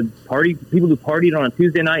you had people who partied on a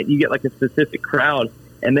Tuesday night. You get like a specific crowd.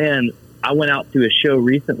 And then I went out to a show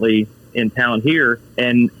recently in town here,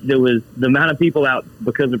 and there was the amount of people out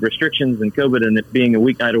because of restrictions and COVID and it being a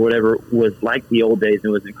weeknight or whatever was like the old days. It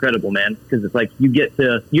was incredible, man, because it's like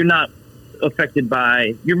you're not affected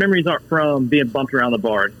by, your memories aren't from being bumped around the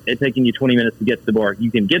bar. It's taking you 20 minutes to get to the bar.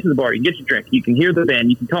 You can get to the bar, you can get your drink, you can hear the band,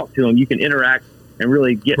 you can talk to them, you can interact and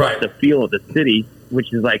really get the feel of the city,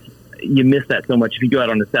 which is like, you miss that so much. If you go out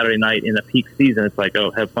on a Saturday night in a peak season, it's like,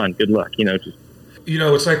 oh, have fun, good luck,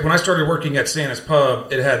 it's like when I started working at Santa's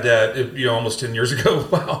Pub, it had that, almost 10 years ago.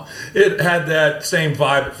 Wow. It had that same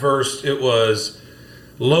vibe at first. It was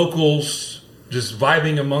locals just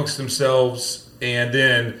vibing amongst themselves, and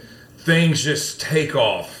then things just take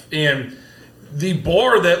off. And the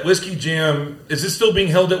bar, that Whiskey Jam, is it still being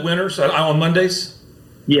held at Winters on Mondays?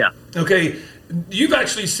 Yeah. Okay. You've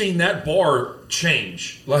actually seen that bar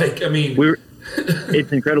change.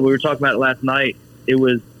 It's incredible. We were talking about it last night. It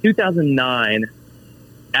was 2009.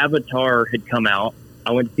 Avatar had come out.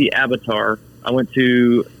 I went to see Avatar. I went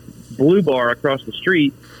to Blue Bar across the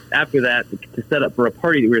street after that to set up for a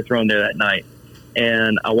party that we were throwing there that night.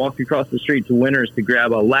 And I walked across the street to Winters to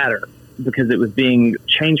grab a ladder because it was being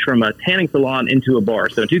changed from a tanning salon into a bar.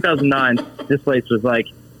 So in 2009, this place was like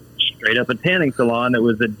straight up a tanning salon. It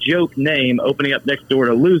was a joke name opening up next door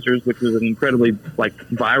to Losers, which was an incredibly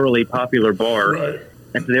virally popular bar. Right.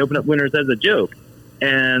 And so they opened up Winters as a joke.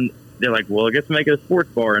 And they're like, well, I guess we'll make it a sports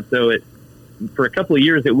bar. And so for a couple of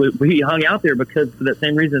years, we hung out there because for that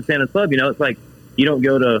same reason, Santa's Pub, it's like you don't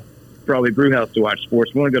go to probably Brewhouse to watch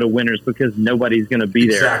sports. We want to go to Winners because nobody's going to be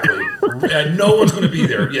there. Exactly. And no one's going to be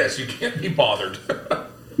there. Yes, you can't be bothered.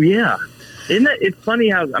 Yeah. Isn't that, it's funny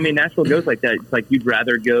how, I mean, Nashville goes like that. It's like you'd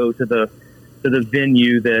rather go to the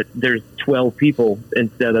venue that there's 12 people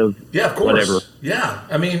instead of of course. whatever. Yeah.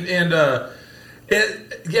 I mean, and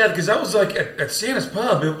because I was like at Santa's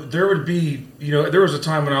Pub, there would be, there was a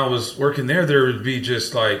time when I was working there would be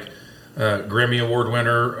just like Grammy Award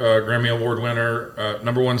winner,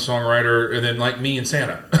 number one songwriter, and then like me and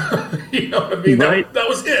Santa. You know what I mean? Right. That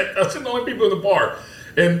was it. That's the only people in the bar.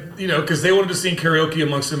 And, because they wanted to sing karaoke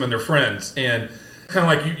amongst them and their friends. And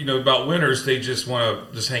kind of like, about Winners, they just want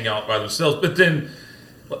to just hang out by themselves. But then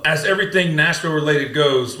as everything Nashville related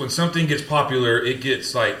goes, when something gets popular, it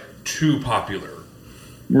gets like too popular.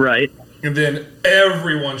 Right. And then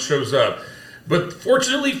everyone shows up. But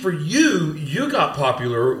fortunately for you, you got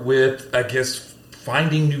popular with, I guess,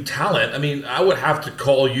 finding new talent. I mean, I would have to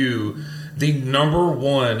call you the number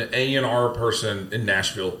one A&R person in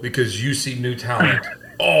Nashville because you see new talent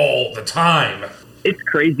all the time. It's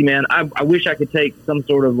crazy, man. I wish I could take some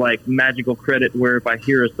sort of like magical credit where if I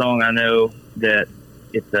hear a song, I know that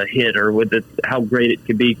it's a hit or how great it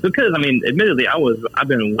could be. Because, I mean, admittedly, I've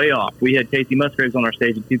been way off. We had Casey Musgraves on our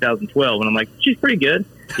stage in 2012, and I'm like, she's pretty good.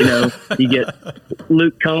 You get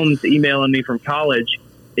Luke Combs emailing me from college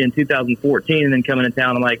in 2014, and then coming to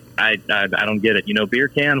town, I'm like, I don't get it. Beer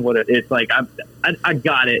can, it's like, I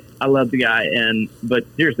got it. I love the guy. But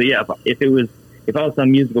seriously, yeah, if I was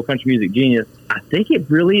some musical country music genius, I think it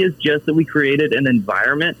really is just that we created an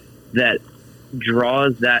environment that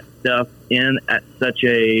draws that stuff in at such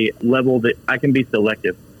a level that I can be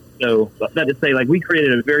selective. So that to say, like, we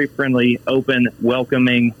created a very friendly, open,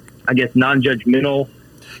 welcoming, I guess, non-judgmental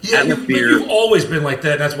atmosphere. You've always been like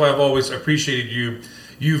that. And that's why I've always appreciated you.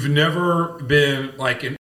 You've never been like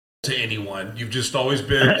to anyone. You've just always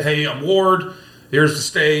been, hey, I'm Ward. Here's the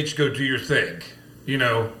stage. Go do your thing.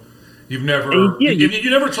 You've never you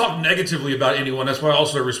never talk negatively about anyone. That's why I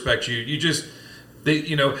also respect you. You just.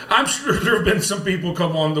 I'm sure there have been some people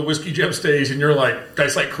come on the Whiskey Jam stage and you're like,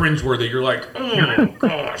 that's like cringeworthy. You're like, oh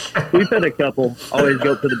gosh. We've had a couple always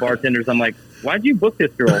go to the bartenders. I'm like, why'd you book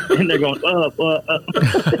this girl? And they're going,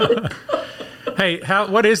 Hey,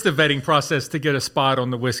 what is the vetting process to get a spot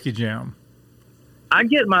on the Whiskey Jam? I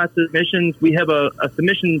get my submissions. We have a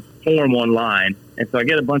submission form online. And so I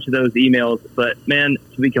get a bunch of those emails. But man,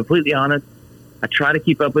 to be completely honest, I try to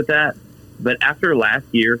keep up with that. But after last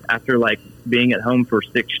year, after like being at home for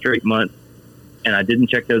 6 straight months, and I didn't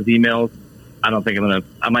check those emails, I don't think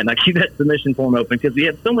I might not keep that submission form open because we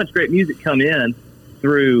have so much great music come in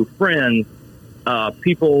through friends,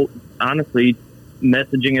 people honestly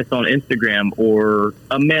messaging us on Instagram or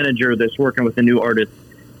a manager that's working with a new artist.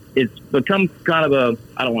 It's become kind of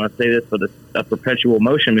I don't want to say this, but a perpetual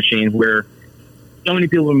motion machine where so many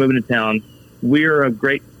people are moving to town. We're a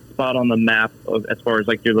great spot on the map as far as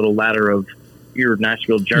like your little ladder of your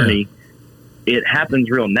Nashville journey. Yeah. It happens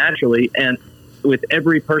real naturally, and with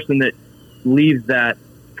every person that leaves that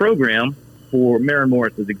program, for Maren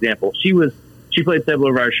Morris as example, she played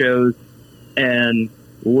several of our shows and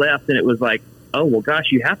left, and it was like, oh well,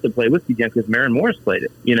 gosh, you have to play Whiskey Jam because Maren Morris played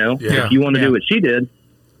it. If you want to do what she did.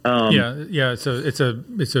 It's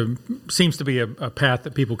seems to be a path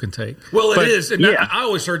that people can take. Well, it is, and I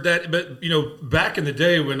always heard that. But back in the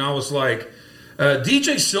day when I was like,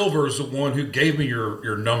 DJ Silver is the one who gave me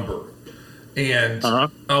your number, and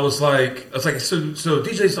I was like, so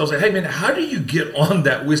DJ, I was like, hey man, how do you get on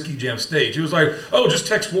that Whiskey Jam stage? He was like, oh, just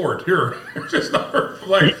text Ward here, his number. I'm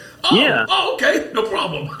like, oh, okay, no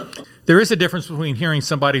problem. There is a difference between hearing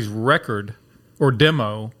somebody's record or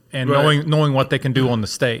demo and knowing what they can do on the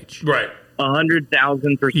stage. Right.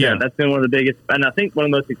 100,000%. Yeah. That's been one of the biggest, and I think one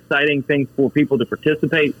of the most exciting things for people to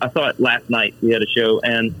participate. I saw it last night. We had a show,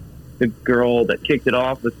 and the girl that kicked it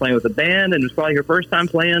off was playing with a band, and it was probably her first time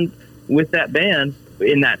playing with that band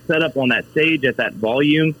in that setup on that stage at that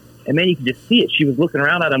volume. And man, you could just see it. She was looking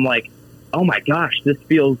around at him like, oh my gosh, this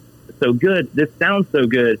feels so good. This sounds so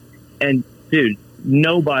good. And dude,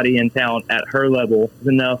 nobody in town at her level has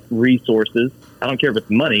enough resources. I don't care if it's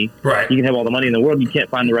money. Right. You can have all the money in the world. You can't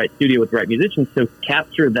find the right studio with the right musicians. So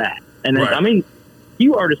capture that. And then, I mean,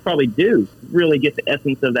 few artists probably do really get the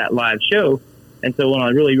essence of that live show. And so on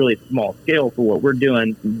a really, really small scale for what we're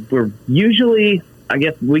doing, we're usually, I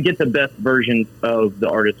guess, we get the best version of the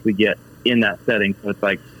artists we get in that setting. So it's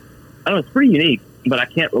like, I don't know, it's pretty unique, but I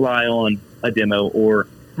can't rely on a demo or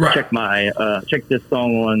check this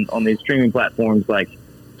song on these streaming platforms like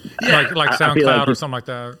SoundCloud or something like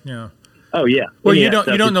that. Yeah. Oh yeah. Well, Any you of that don't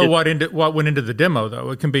stuff is know just- what went into the demo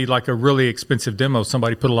though. It can be like a really expensive demo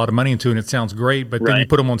somebody put a lot of money into, and it sounds great, but then you Right.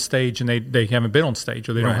 put them on stage and they haven't been on stage,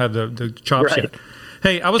 or they don't have the chops Right. yet.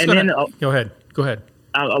 Hey, I was And going then, to go ahead.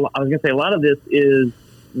 I was going to say a lot of this is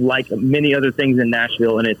like many other things in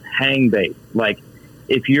Nashville, and it's hang based. Like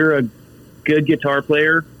if you're a good guitar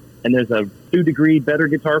player and there's a 2-degree better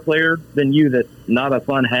guitar player than you that's not a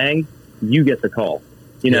fun hang, you get the call.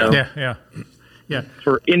 You know, Yeah.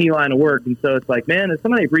 for any line of work. And so it's like, man, if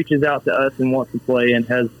somebody reaches out to us and wants to play and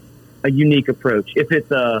has a unique approach, if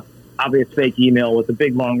it's a obvious fake email with a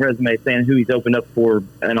big long resume saying who he's opened up for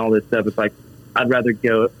and all this stuff, it's like, I'd rather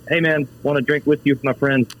go, hey man, want to drink with you with my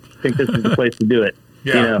friends, think this is the place to do it.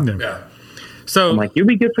 Yeah. You know? Yeah. So I'm like, you'll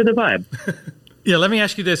be good for the vibe. yeah, let me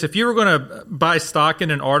ask you this: if you were going to buy stock in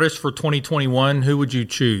an artist for 2021, who would you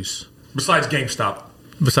choose Besides GameStop.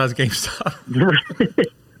 besides GameStop?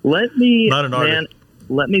 Let me, Not an artist. man,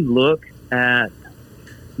 let me look at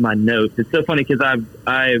my notes. It's so funny because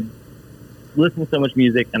I've listened to so much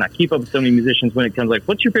music and I keep up with so many musicians when it comes like,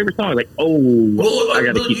 what's your favorite song? I'm like, Well, I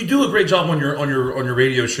gotta you keep. do a great job on your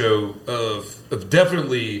radio show of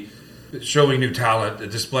definitely showing new talent,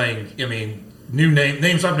 displaying. I mean, new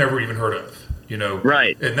names I've never even heard of. You know,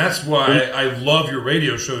 Right. And that's why I love your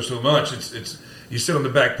radio show so much. It's you sit on the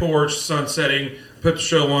back porch, sun setting, put the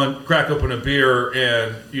show on, crack open a beer,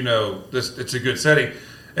 and you know it's a good setting.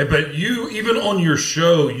 But you, even on your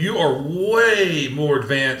show, you are way more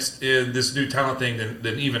advanced in this new talent thing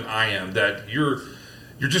than even I am. That you're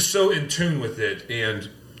just so in tune with it, and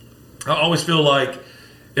I always feel like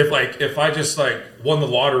if I just like won the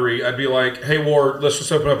lottery, I'd be like, hey Ward, let's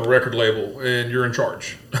just open up a record label, and you're in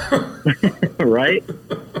charge. Right?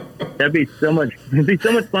 That'd be so much. It'd be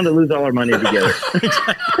so much fun to lose all our money together.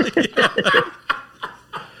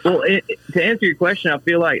 Well, to answer your question, I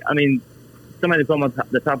feel like somebody that's on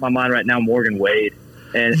the top of my mind right now, Morgan Wade,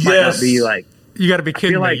 and it might not be like. You got to be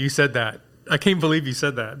kidding me! like- You said that. I can't believe you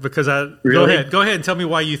said that because Really? Go ahead and tell me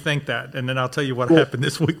why you think that, and then I'll tell you what happened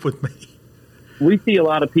this week with me. We see a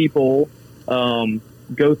lot of people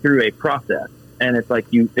go through a process, and it's like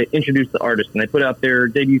they introduce the artist and they put out their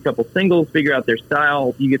debut couple singles, figure out their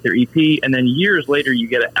style, you get their EP, and then years later you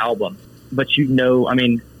get an album. But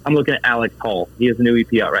I'm looking at Alex Hall. He has a new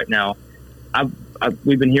EP out right now.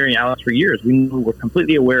 We've been hearing Alex for years. We're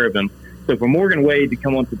completely aware of him. So for Morgan Wade to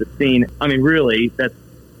come onto the scene, really,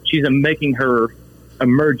 she's making her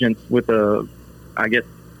emergence with the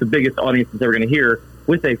biggest audience that's ever going to hear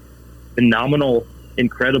with a phenomenal,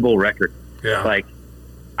 incredible record. Yeah. Like,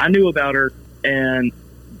 I knew about her, and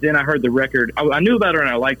then I heard the record. I knew about her and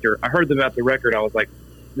I liked her. I heard about the record. I was like,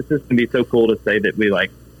 this is going to be so cool to say that we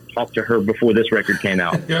talked to her before this record came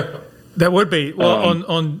out. Yeah. That would be. Well,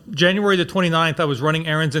 on January the 29th, I was running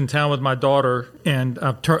errands in town with my daughter, and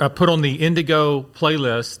I put on the Indigo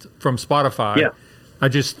playlist from Spotify. Yeah. I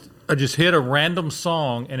just hit a random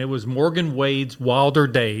song, and it was Morgan Wade's Wilder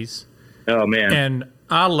Days. Oh, man. And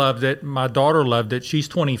I loved it. My daughter loved it. She's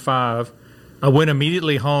 25. I went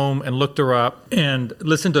immediately home and looked her up and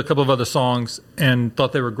listened to a couple of other songs and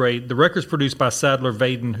thought they were great. The record's produced by Sadler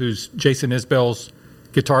Vaden, who's Jason Isbell's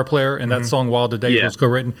guitar player, and that song Wilder Days was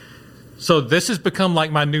co-written. So this has become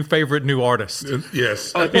like my new favorite new artist.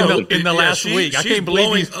 Yes. In the last week, I can't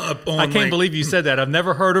believe you said that. I've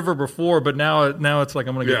never heard of her before, but now it's like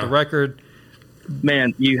I'm going to get the record.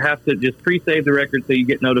 Man, you have to just pre-save the record so you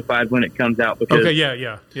get notified when it comes out. Because So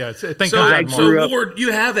Ward,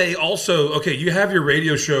 you have you have your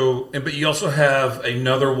radio show, but you also have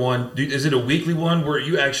another one. Is it a weekly one where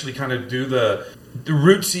you actually kind of do the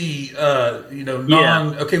rootsy,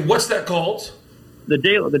 Okay, what's that called? The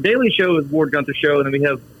Daily Show is Ward Gunther Show, and then we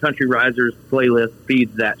have Country Risers playlist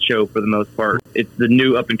feeds that show for the most part. It's the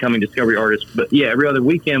new up-and-coming discovery artist. But, yeah, every other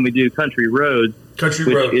weekend we do Country Roads, which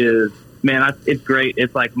is, man, it's great.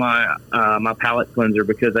 It's like my palate cleanser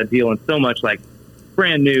because I deal in so much, like,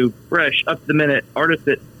 brand new, fresh, up-to-the-minute artists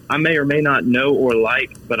that I may or may not know or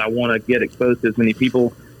like, but I want to get exposed to as many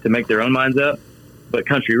people to make their own minds up. But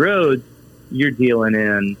Country Roads, you're dealing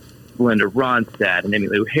in Linda Ronstadt and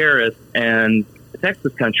Emmylou Harris and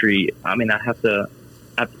Texas country. I have to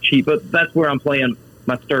cheat, but that's where I'm playing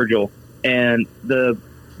my Sturgill and the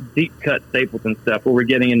deep cut Stapleton stuff, where we're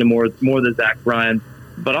getting into more of the Zach Bryan,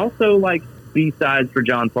 but also like B-sides for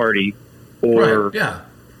John Party or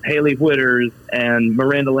Haley Whitters and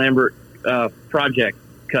Miranda Lambert project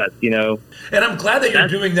cuts. And I'm glad that you're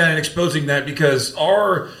doing that and exposing that because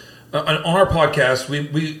on our podcast,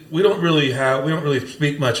 we don't really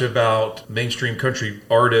speak much about mainstream country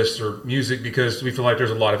artists or music because we feel like there's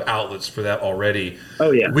a lot of outlets for that already.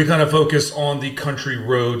 Oh yeah, we kind of focus on the Country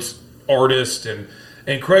Roads artist, and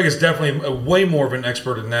And Craig is definitely way more of an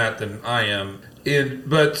expert in that than I am.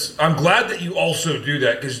 But I'm glad that you also do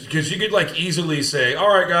that because you could like easily say, all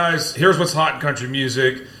right, guys, here's what's hot in country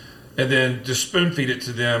music, and then just spoon feed it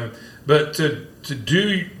to them. But to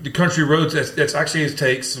do the country roads, that's actually it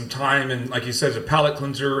takes some time, and like you said, it's a palate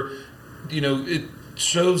cleanser. It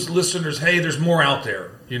shows listeners, hey, there's more out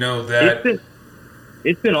there. That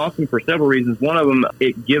it's been awesome for several reasons. One of them,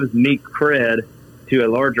 it gives me cred to a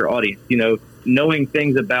larger audience. Knowing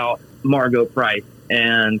things about Margot Price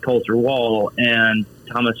and Coulter Wall and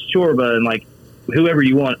Thomas Chorba and like whoever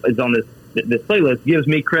you want is on this playlist gives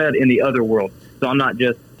me cred in the other world. So I'm not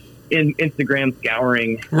just in Instagram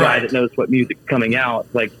scouring guy that knows what music's coming out.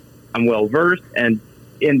 Like I'm well versed, and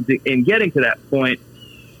in getting to that point,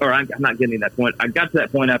 or I'm not getting to that point. I got to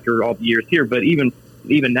that point after all the years here, but even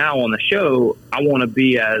now on the show, I want to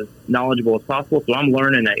be as knowledgeable as possible. So I'm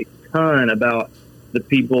learning a ton about the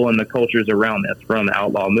people and the cultures around this, from the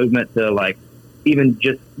outlaw movement to like even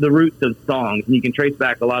just the roots of songs. And you can trace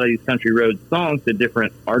back a lot of these country road songs to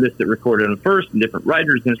different artists that recorded them first and different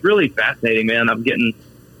writers. And it's really fascinating, man. I'm getting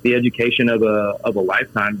the education of a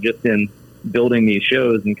lifetime just in building these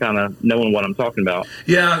shows and kind of knowing what I'm talking about.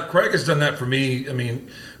 Yeah, Craig has done that for me. I mean,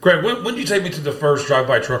 Craig, when did you take me to the first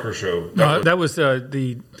Drive-By Trucker show? That was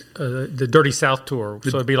the Dirty South tour.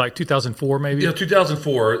 So it'd be like 2004 maybe? Yeah,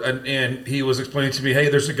 2004. And he was explaining to me, hey,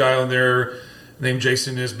 there's a guy on there named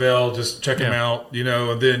Jason Isbell. Just check him out,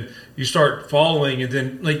 And then you start following, and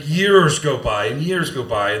then like years go by. And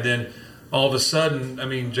then all of a sudden, I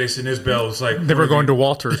mean, Jason Isbell is like... They were going to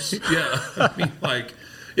Walters. Yeah. I mean, like...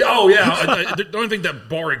 Yeah, I don't think that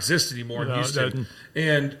bar exists anymore in Houston.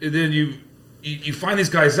 And then you find these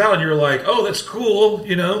guys out, and you're like, oh, that's cool,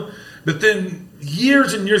 But then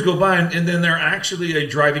years and years go by, and then they're actually a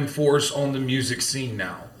driving force on the music scene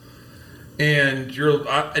now. And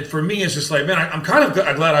and for me, it's just like, man, I'm kind of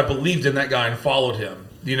glad I believed in that guy and followed him,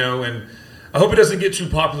 And I hope it doesn't get too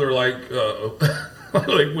popular like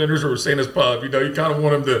like Winters or Santa's Pub. You kind of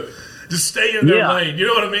want him to just stay in their lane. You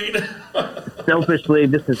know what I mean? Selfishly,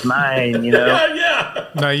 this is mine. Yeah.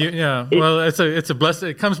 No, well, it's a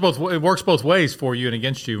blessing. It works both ways for you and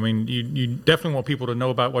against you. I mean, you definitely want people to know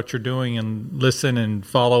about what you're doing and listen and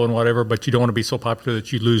follow and whatever, but you don't want to be so popular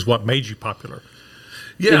that you lose what made you popular.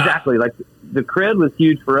 Yeah, exactly. Like the cred was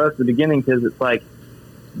huge for us at the beginning because it's like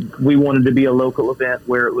we wanted to be a local event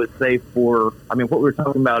where it was safe for. I mean, what we were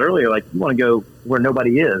talking about earlier, like you want to go where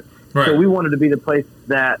nobody is. Right. So we wanted to be the place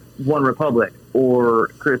that One Republic or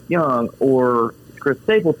Chris Young or Chris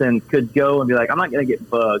Stapleton could go and be like, I'm not going to get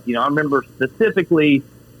bugged. I remember specifically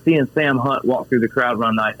seeing Sam Hunt walk through the crowd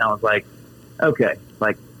one night, and I was like, okay,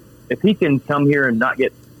 like if he can come here and not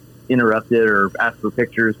get interrupted or ask for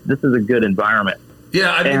pictures, this is a good environment.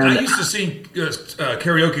 Yeah, I used to sing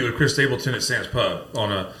karaoke with Chris Stapleton at Sam's Pub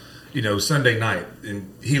on a Sunday night, and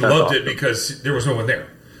he loved it because there was no one there.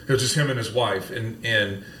 It was just him and his wife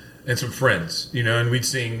and some friends, and we'd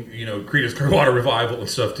sing, Creedence Clearwater Revival and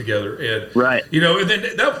stuff together. And, right. And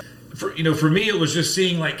then that, for me, it was just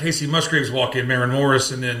seeing like Casey Musgraves walk in, Maren Morris,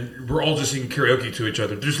 and then we're all just singing karaoke to each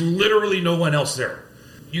other. There's literally no one else there.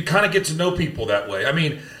 You kind of get to know people that way. I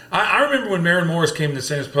mean, I remember when Maren Morris came to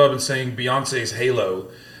Santa's Pub and sang Beyonce's Halo,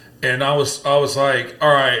 and I was like,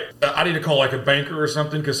 all right, I need to call like a banker or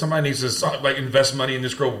something because somebody needs to like invest money in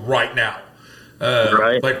this girl right now.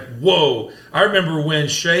 Right. Like, whoa. I remember when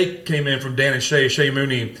Shay came in from Dan and Shay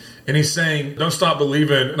Mooney, and he's saying, Don't Stop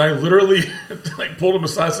Believing. And I literally like pulled him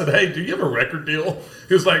aside and said, hey, do you have a record deal?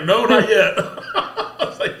 He was like, no, not yet. I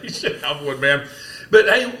was like, you should have one, man. But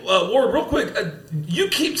hey, Ward, real quick, you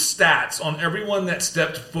keep stats on everyone that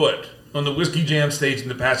stepped foot on the Whiskey Jam stage in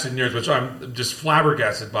the past 10 years, which I'm just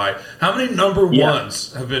flabbergasted by. How many number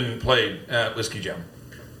ones have been played at Whiskey Jam?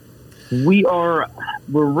 We're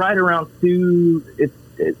right around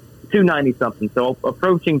 290 something, so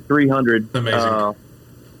approaching 300. Amazing.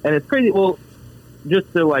 And it's crazy. Well,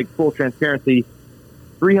 just to like full transparency,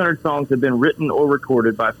 300 songs have been written or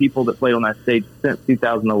recorded by people that played on that stage since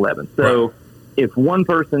 2011. So if one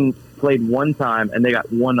person played one time and they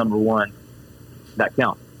got one number one, that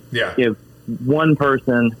counts. Yeah. If one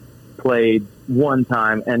person played one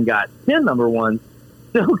time and got 10 number ones,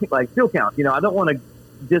 still counts. I don't want to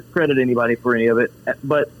discredit anybody for any of it,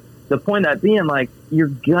 but the point that being, like, you're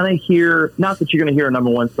gonna hear, not that you're gonna hear a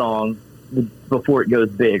number one song before it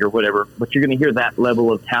goes big or whatever, but you're gonna hear that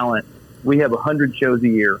level of talent. We have 100 shows a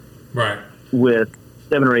year, right, with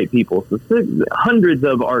 7 or 8 people, so hundreds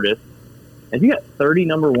of artists. If you got 30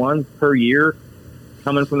 number ones per year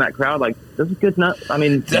coming from that crowd, like, this is good enough. I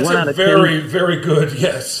mean, that's 1 out of very 10, very good.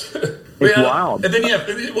 Yes. It's wild. And then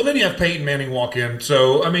you have Peyton Manning walk in.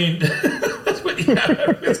 So I mean,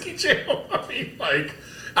 Yeah, Whiskey Jam. I mean, like,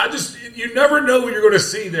 you never know what you're going to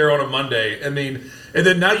see there on a Monday. I mean, and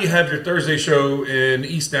then now you have your Thursday show in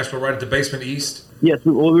East Nashville, right at the Basement East. Yes,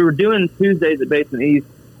 we were doing Tuesdays at Basement East,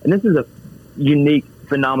 and this is a unique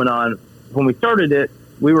phenomenon. When we started it,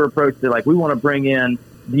 we were approached to, like, we want to bring in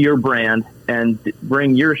your brand and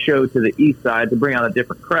bring your show to the East Side to bring out a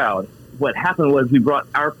different crowd. What happened was we brought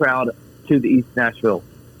our crowd to the East Nashville,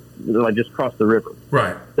 like just across the river.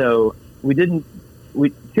 Right. So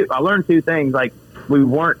I learned two things. Like, we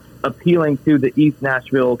weren't appealing to the East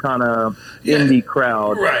Nashville kind of indie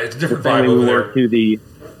crowd. Right. It's a different the same vibe way we over there.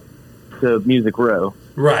 were to Music Row.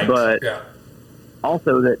 Right. But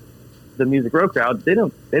also that the Music Row crowd, they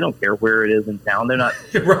don't care where it is in town. They're not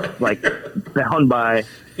right. like bound by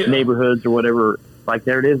neighborhoods or whatever. Like,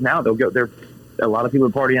 there it is now. They'll go there. A lot of people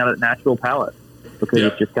are partying out at Nashville Palace because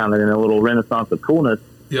it's just kind of in a little renaissance of coolness.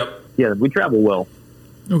 Yep. Yeah, we travel well.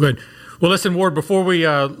 Oh, good. Well, listen, Ward, before we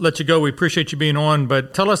let you go, we appreciate you being on,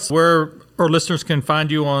 but tell us where our listeners can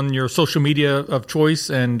find you on your social media of choice,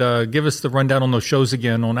 and give us the rundown on those shows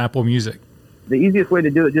again on Apple Music. The easiest way to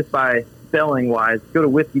do it, just by spelling-wise, go to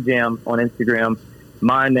Whiskey Jam on Instagram.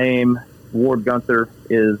 My name, Ward Gunther,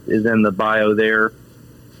 is in the bio there.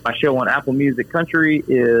 My show on Apple Music Country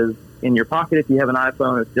is in your pocket if you have an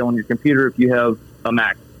iPhone. It's still on your computer if you have a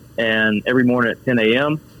Mac. And every morning at 10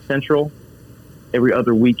 a.m. Central, every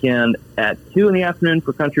other weekend at 2 in the afternoon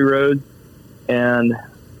for Country Roads, and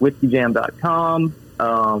whiskeyjam.com.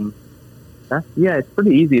 It's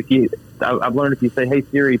pretty easy. I've learned if you say, "Hey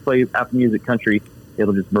Siri, play Apple Music Country,"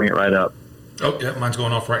 it'll just bring it right up. Oh, yeah, mine's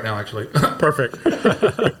going off right now, actually. Perfect.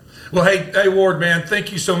 Well, hey, Ward, man,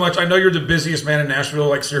 thank you so much. I know you're the busiest man in Nashville,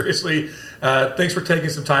 like, seriously. Thanks for taking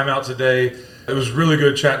some time out today. It was really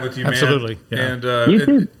good chatting with you, man. Absolutely.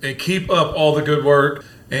 Yeah. And keep up all the good work.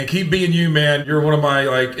 And keep being you, man. You're one of my,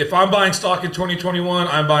 like, if I'm buying stock in 2021,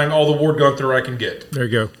 I'm buying all the Ward Gunther I can get. There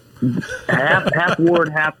you go. half Ward,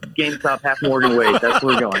 half GameStop, half Morgan Wade. That's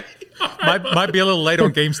where we're going. Might be a little late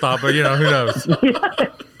on GameStop, but, who knows?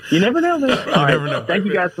 You never know, man. Never know. Thank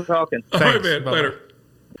you guys for talking. All right, man. Bye-bye. Later.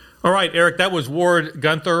 All right, Eric, that was Ward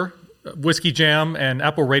Gunther, Whiskey Jam, and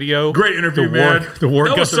Apple Radio. Great interview, man. The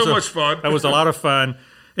Ward that was Gunther. so much fun. That was a lot of fun.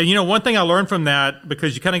 And, one thing I learned from that,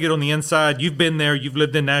 because you kind of get on the inside, you've been there, you've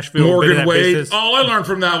lived in Nashville. Morgan been in that Wade. business. All I learned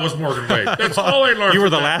from that was Morgan Wade. That's all I learned. You were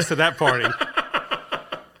from the that. last of that party.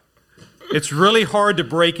 It's really hard to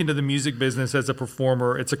break into the music business as a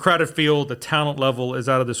performer. It's a crowded field. The talent level is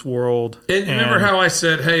out of this world. And remember how I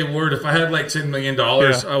said, "Hey, Ward, if I had like $10 million,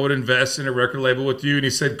 I would invest in a record label with you." And he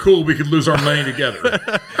said, "Cool, we could lose our money together."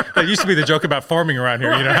 That used to be the joke about farming around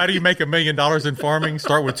here. How do you make $1 million in farming?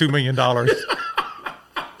 Start with $2 million.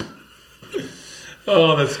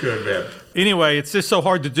 Oh, that's good, man. Anyway, it's just so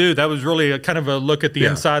hard to do. That was really a kind of a look at the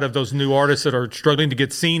inside of those new artists that are struggling to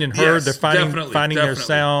get seen and heard. Yes, They're definitely. their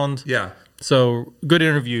sound. Yeah. So good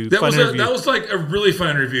interview. That interview. was like a really fun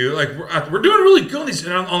interview. Like we're doing really good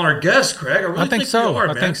on our guests, Craig. I really think so. we are,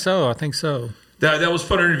 man. I think so. That was a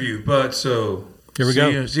fun interview. But so here we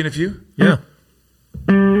go. See you in a few. Yeah.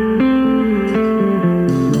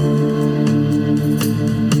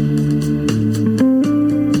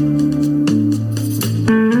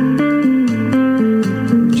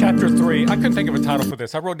 Chapter 3. I couldn't think of a title for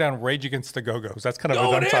this. I wrote down Rage Against the Go-Go's. That's kind of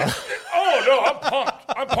a dumb title. Oh no, I'm pumped.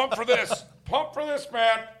 I'm pumped for this. Pumped for this,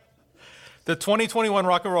 man. The 2021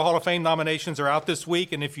 Rock and Roll Hall of Fame nominations are out this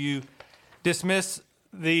week, and if you dismiss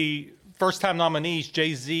the first-time nominees,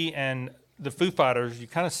 Jay-Z and the Foo Fighters, you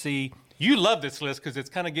kind of see you love this list because it's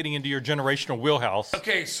kind of getting into your generational wheelhouse.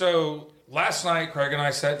 Okay, so last night Craig and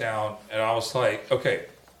I sat down, and I was like, "Okay,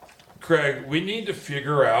 Craig, we need to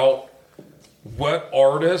figure out what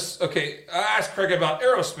artists." Okay, I asked Craig about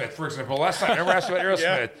Aerosmith, for example. Last night, I never asked you about Aerosmith.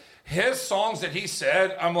 Yeah. His songs that he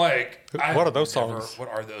said, I'm like, What are those songs? What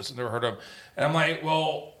are those? I've never heard of them. And I'm like,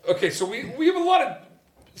 well, okay, so we have a lot of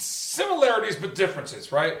similarities but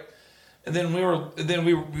differences, right? And then we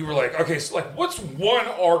were like, okay, so like, what's one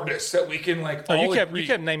artist that we can like? You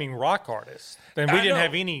kept naming rock artists, and we didn't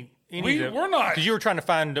have any. We're not, because you were trying to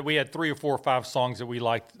find that we had 3 or 4 or 5 songs that we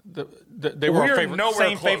liked. They were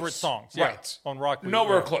our favorite songs, right? On rock,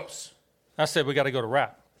 Nowhere close. I said we got to go to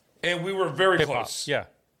rap, and we were very hip-hop, close. yeah.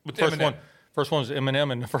 With First Eminem. one was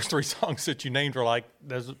Eminem, and the first 3 songs that you named were like,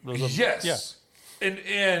 yes.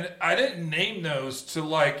 And I didn't name those to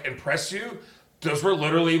like impress you. Those were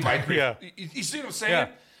literally my Yeah. You see what I'm saying? Yeah.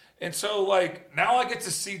 And so like now I get to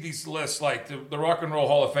see these lists, like the Rock and Roll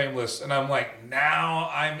Hall of Fame list, and I'm like, now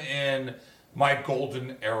I'm in my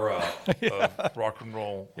golden era of rock and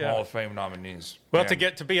roll Hall of Fame nominees. Well,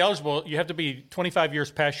 And- to be eligible, you have to be 25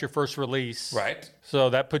 years past your first release. Right. So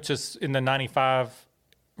that puts us in the 95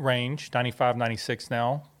 range, 95, 96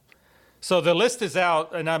 now. So the list is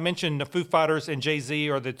out, and I mentioned the Foo Fighters and Jay-Z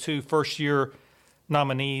are the two first-year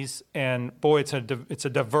nominees, and boy, it's a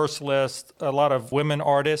diverse list. A lot of women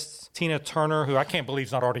artists. Tina Turner, who I can't believe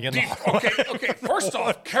is not already in there. Okay. First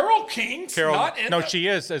off, Carole King's not in. No, she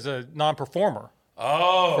is as a non-performer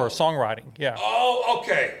Oh. for songwriting. Yeah, Oh,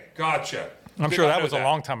 okay. Gotcha. I'm Did sure not that know was a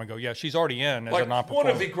long time ago. Yeah, she's already in as a Like non-performer.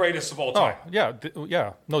 one of the greatest of all oh, time. yeah,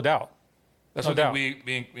 no doubt. That's no what doubt. me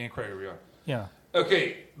and Craig are. Yeah.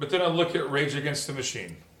 Okay, but then I look at Rage Against the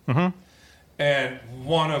Machine. Mm-hmm. And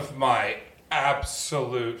one of my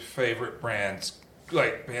absolute favorite bands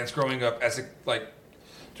growing up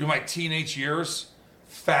through my teenage years,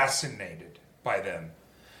 fascinated by them.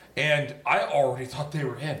 And I already thought they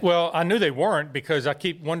were in. Well, I knew they weren't because I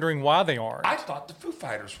keep wondering why they aren't. I thought the Foo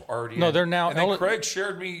Fighters were already in. No, they're now- And then Craig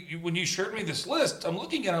when you shared me this list, I'm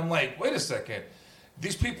looking at it, I'm like, wait a second.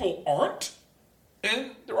 These people aren't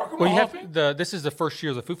in the Rock and Roll Well, Hall of Fame? this is the first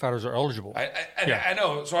year the Foo Fighters are eligible. I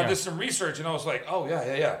know. So I did some research, and I was like, oh,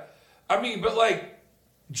 yeah. I mean, but like,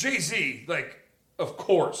 Jay-Z, like, of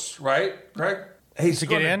course, right? Craig? He's To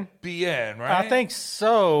get gonna in? Be in, right? I think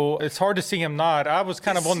so. It's hard to see him not. I was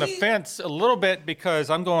kind of on the See? fence a little bit because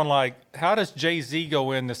I'm going like, how does Jay-Z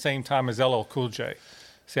go in the same time as LL Cool J?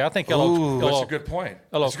 See, I think Ooh, LL that's a good point.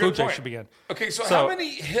 LL That's a Cool good J point. should be in. Okay, so So- how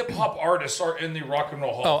many hip-hop artists are in the Rock and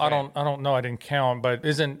Roll Hall of Fame? I don't know. I didn't count, but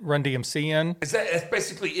isn't Run DMC in? That's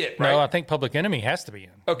basically it, right? No, I think Public Enemy has to be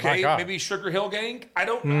in. My Okay, God. maybe Sugar Hill Gang? I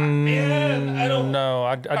don't know. Man, I don't No,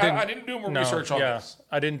 I didn't. I didn't do more research on this.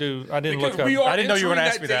 I didn't Because look up. we are I didn't know you were going to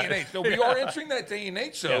ask entering me day and that. age. No, we are entering that day and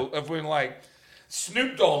age, though, of when, like,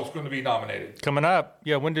 Snoop Dogg's going to be nominated. Coming up.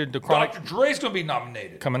 Yeah, when did the Chronic Dr. Dre's going to be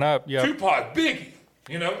nominated. coming up? Yeah. Tupac, Biggie,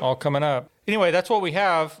 you know? All coming up. Anyway, that's what we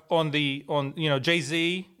have on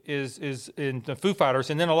Jay-Z is in the Foo Fighters,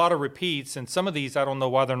 and then a lot of repeats. And some of these, I don't know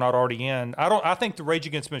why they're not already in. I think the Rage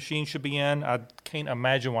Against the Machine should be in. I can't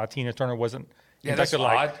imagine why Tina Turner wasn't. Yeah, that's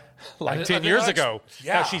inducted odd. like I 10 think years that's- ago.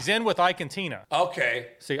 yeah. Now, she's in with Ike and Tina. Okay.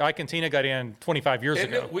 See, Ike and Tina got in 25 years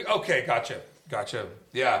ago. Okay, gotcha.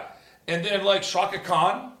 Yeah. And then, like, Shaka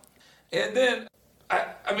Khan. And then,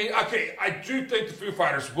 I do think the Foo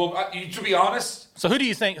Fighters will, to be honest, So who do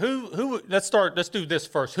you think? Who? Let's do this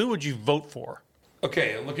first. Who would you vote for?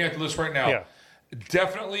 okay, looking at the list right now. Yeah.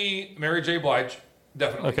 Definitely Mary J. Blige.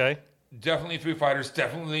 Definitely. Okay. Definitely Foo Fighters.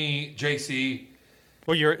 Definitely JC.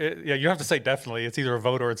 Well, you don't have to say definitely. It's either a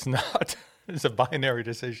vote or it's not. It's a binary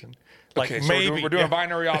decision. Like Okay, so maybe we're doing yeah.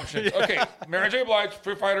 binary options. Okay, Mary J. Blige,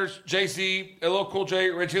 Foo Fighters, JC, LL Cool J,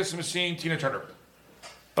 Rage Against the Machine, Tina Turner.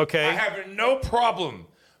 Okay. I have no problem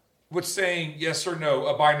with saying yes or no,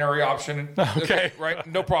 a binary option. Okay. Right?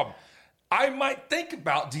 No problem. I might think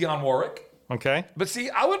about Dionne Warwick, Okay. but see,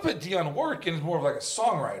 I would put Dionne Warwick in as more of like a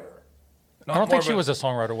songwriter. I don't think she was a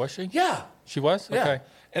songwriter, was she? Yeah. She was? Yeah. Okay.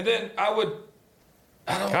 And then I don't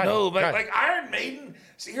Got it, know, but got it. like Iron Maiden.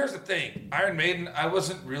 See, here's the thing. Iron Maiden, I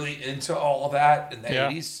wasn't really into all of that in the Yeah.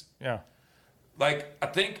 80s. Yeah. Like, I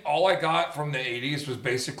think all I got from the 80s was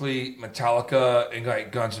basically Metallica and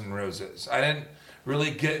like Guns N' Roses. I didn't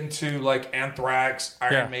really get into like Anthrax,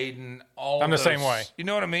 Iron Yeah. Maiden, all I'm of the those. same way. You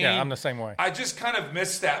know what I mean? Yeah, I'm the same way. I just kind of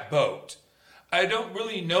missed that boat. I don't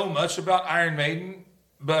really know much about Iron Maiden,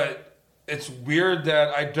 but it's weird that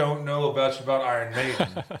I don't know much about Iron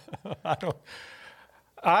Maiden.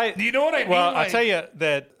 Do you know what I mean? Well, Like- I'll tell you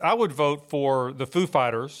that I would vote for the Foo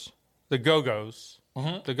Fighters, the Go-Go's.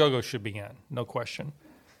 Mm-hmm. The Go-Go's should be in, no question.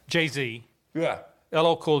 Jay-Z, Yeah.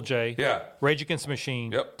 LL Cool J, Yeah. Rage Against the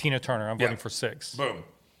Machine, Yep. Tina Turner. I'm voting Yep. for 6. Boom.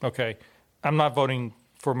 Okay. I'm not voting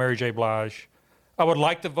for Mary J. Blige. I would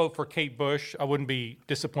like to vote for Kate Bush. I wouldn't be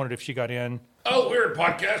disappointed if she got in. Oh, weird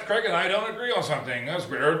podcast. Craig and I don't agree on something. That's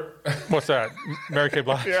weird. What's that? Mary Kay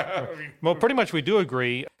Blige? Yeah, I mean- Well, pretty much we do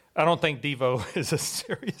agree. I don't think Devo is a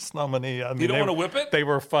serious nominee. I mean, don't they- wanna whip it? They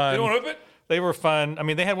were fun. You don't want to whip it? They were fun. I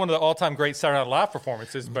mean, they had one of the all-time great Saturday Night Live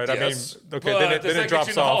performances, but Yes. I mean, okay, But then does it that get drops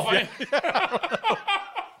you in the Hall off. of Fame?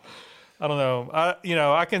 I don't know.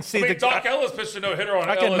 I can see I mean, the Doc Ellis pitched a no-hitter on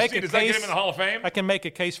I can LSD. make a Does that get case. him in the Hall of Fame? I can make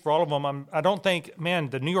a case for all of them. I don't think, man,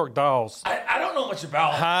 the New York Dolls, I don't know much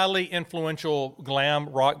about highly influential glam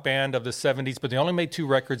rock band of the 70s, but they only made 2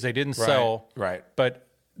 records. They didn't sell. right. But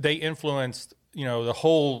they influenced, the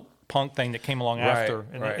whole punk thing that came along Right, after.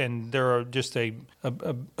 And, right. and they're just a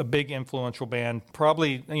big influential band.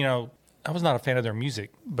 Probably, I was not a fan of their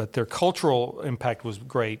music, but their cultural impact was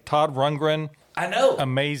great. Todd Rundgren. I know.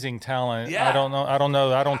 amazing talent. Yeah. I don't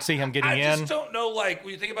know. I don't see him getting I in. just don't know. Like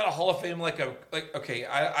when you think about a Hall of Fame, okay,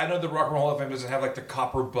 I know the Rock and Roll Hall of Fame doesn't have like the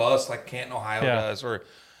copper bust like Canton, Ohio does,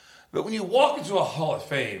 but when you walk into a Hall of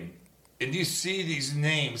Fame and you see these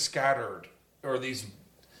names scattered or these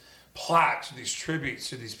plaques, or these tributes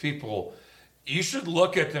to these people, you should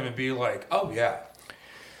look at them and be like, oh yeah.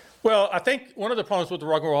 Well, I think one of the problems with the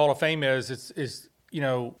Rock and Roll Hall of Fame is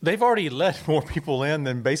they've already let more people in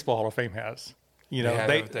than Baseball Hall of Fame has.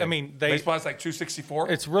 Baseball is like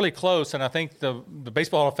 264. It's really close, and I think the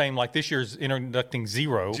Baseball Hall of Fame, like this year's inducting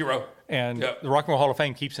zero, and the Rock and Roll Hall of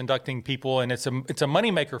Fame keeps inducting people, and it's a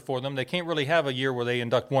moneymaker for them. They can't really have a year where they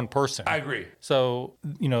induct one person. I agree. So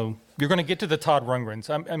you're going to get to the Todd Rundgrens.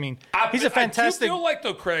 He's a fantastic. I do feel like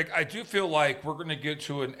though, Craig. I do feel like we're going to get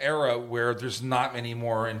to an era where there's not many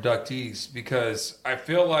more inductees because I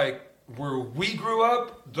feel like where we grew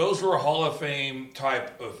up, those were Hall of Fame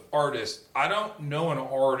type of artists. I don't know an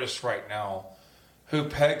artist right now who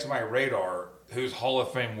pegs my radar who's Hall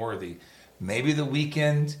of Fame worthy. Maybe The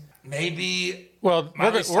Weeknd, maybe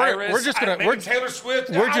Miley Cyrus, maybe Taylor Swift.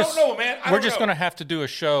 I don't know, man. We're just going to have to do a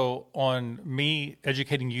show on me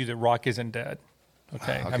educating you that rock isn't dead.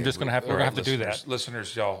 Okay, I'm just going to have to do that.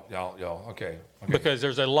 Listeners, y'all, okay. Because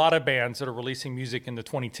there's a lot of bands that are releasing music in the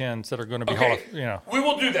 2010s that are going to be We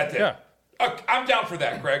will do that then. Yeah. I'm down for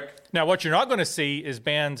that, Greg. Now, what you're not going to see is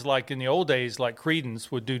bands like in the old days, like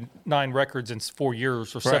Creedence would do 9 records in 4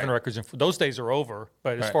 years or 7 records. And those days are over.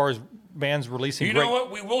 But as far as bands releasing, know what?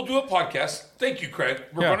 We will do a podcast. Thank you, Craig.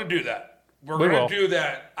 We're going to do that. We're going to do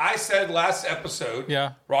that. I said last episode.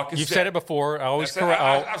 Yeah, rock is You've dead. said it before. I've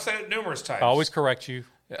said it numerous times. I always correct you.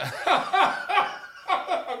 Okay,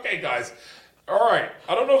 guys. All right.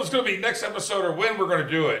 I don't know if it's going to be next episode or when we're going to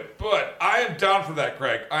do it, but I am down for that,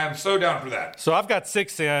 Craig. I am so down for that. So I've got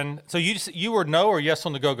 6 in. So you were no or yes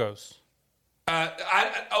on the Go-Go's?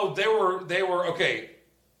 They were okay.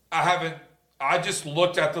 I just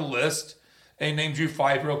looked at the list and named you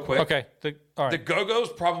 5 real quick. Okay. All right. The Go-Go's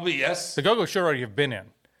probably yes. The Go-Go's should already have been in.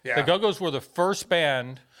 Yeah. The Go-Go's were the first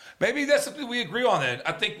band. Maybe that's something we agree on then.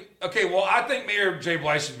 I think Mayor J.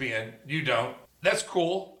 Blige should be in. You don't. That's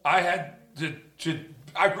cool. I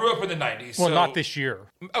grew up in the 90s. Well, not this year.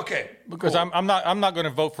 Okay. Because cool. I'm not going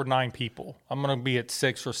to vote for 9 people. I'm going to be at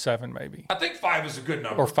 6 or 7 maybe. I think 5 is a good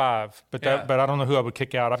number. Or 5. But I don't know who I would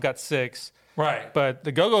kick out. I've got 6. Right. But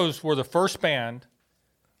the Go-Go's were the first band,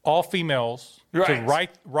 all females, to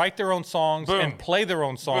write their own songs and play their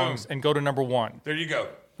own songs and go to number 1. There you go.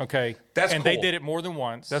 Okay. That's cool. And they did it more than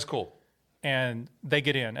once. That's cool. And they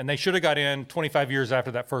get in. And they should have got in 25 years after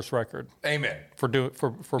that first record. Amen. For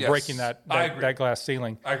breaking that glass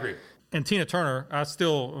ceiling. I agree. And Tina Turner, I'd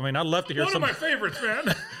love to hear one of my favorites,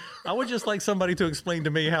 man. I would just like somebody to explain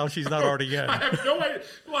to me how she's not already in. I have no idea.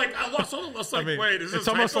 I lost all the list. Wait, is this it's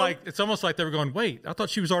almost like they were going, wait, I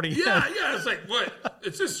thought she was already in. Yeah. It's like, what?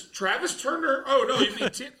 Is this Travis Turner? Oh, no, you mean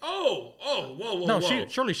Tina? Whoa. No,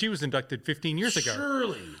 surely she was inducted 15 years ago.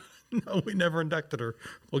 Surely. No, we never inducted her.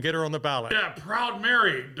 We'll get her on the ballot. Yeah, Proud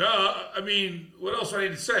Mary. Duh. What else do I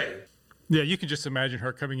need to say? Yeah, you can just imagine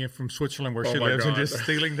her coming in from Switzerland where she lives and just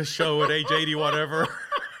stealing the show at age 80, whatever.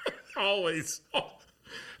 Always.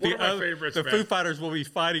 One of my favorites, the Foo Fighters will be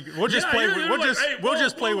fighting. We'll just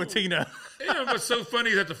play with Tina. What's so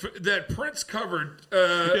funny is that Prince covered.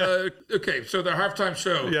 Okay, so the halftime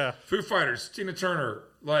show. Yeah. Foo Fighters, Tina Turner,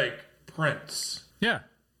 Prince. Yeah.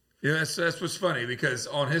 Yeah, that's what's funny because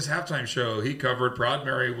on his halftime show he covered "Proud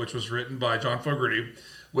Mary," which was written by John Fogerty,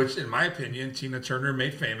 which, in my opinion, Tina Turner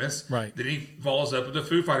made famous. Right. Then he follows up with the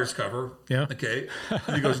Foo Fighters cover. Yeah. Okay.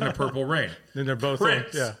 And he goes into Purple Rain. Then they're both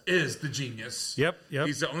Prince is the genius. Yep.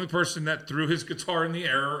 He's the only person that threw his guitar in the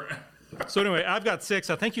air. So anyway, I've got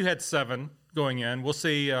 6. I think you had 7 going in. We'll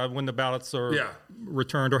see when the ballots are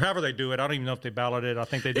returned or however they do it. I don't even know if they ballot it. I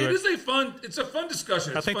think they do it. It's a fun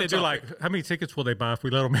discussion. I think they do how many tickets will they buy if we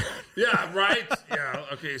let them in? Yeah, right. Yeah,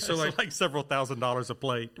 okay. So it's like several $1,000s a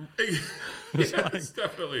plate. Yes,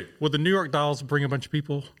 definitely. Would the New York Dolls bring a bunch of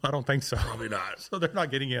people? I don't think so. Probably not. So they're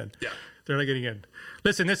not getting in. Yeah. They're not getting in.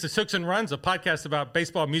 Listen, this is Hooks and Runs, a podcast about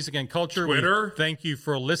baseball, music, and culture. Twitter. Thank you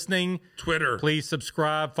for listening. Twitter. Please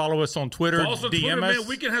subscribe. Follow us on Twitter. Follow us on DM Twitter, us. man.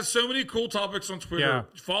 We can have so many cool topics on Twitter. Yeah.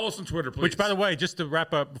 Follow us on Twitter, please. Which, by the way, just to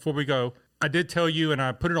wrap up before we go, I did tell you, and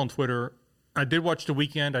I put it on Twitter, I did watch The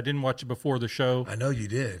Weeknd. I didn't watch it before the show. I know you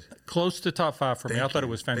did. Close to top 5 for me. I thought it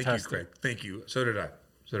was fantastic. Thank you, Craig. Thank you. So did I.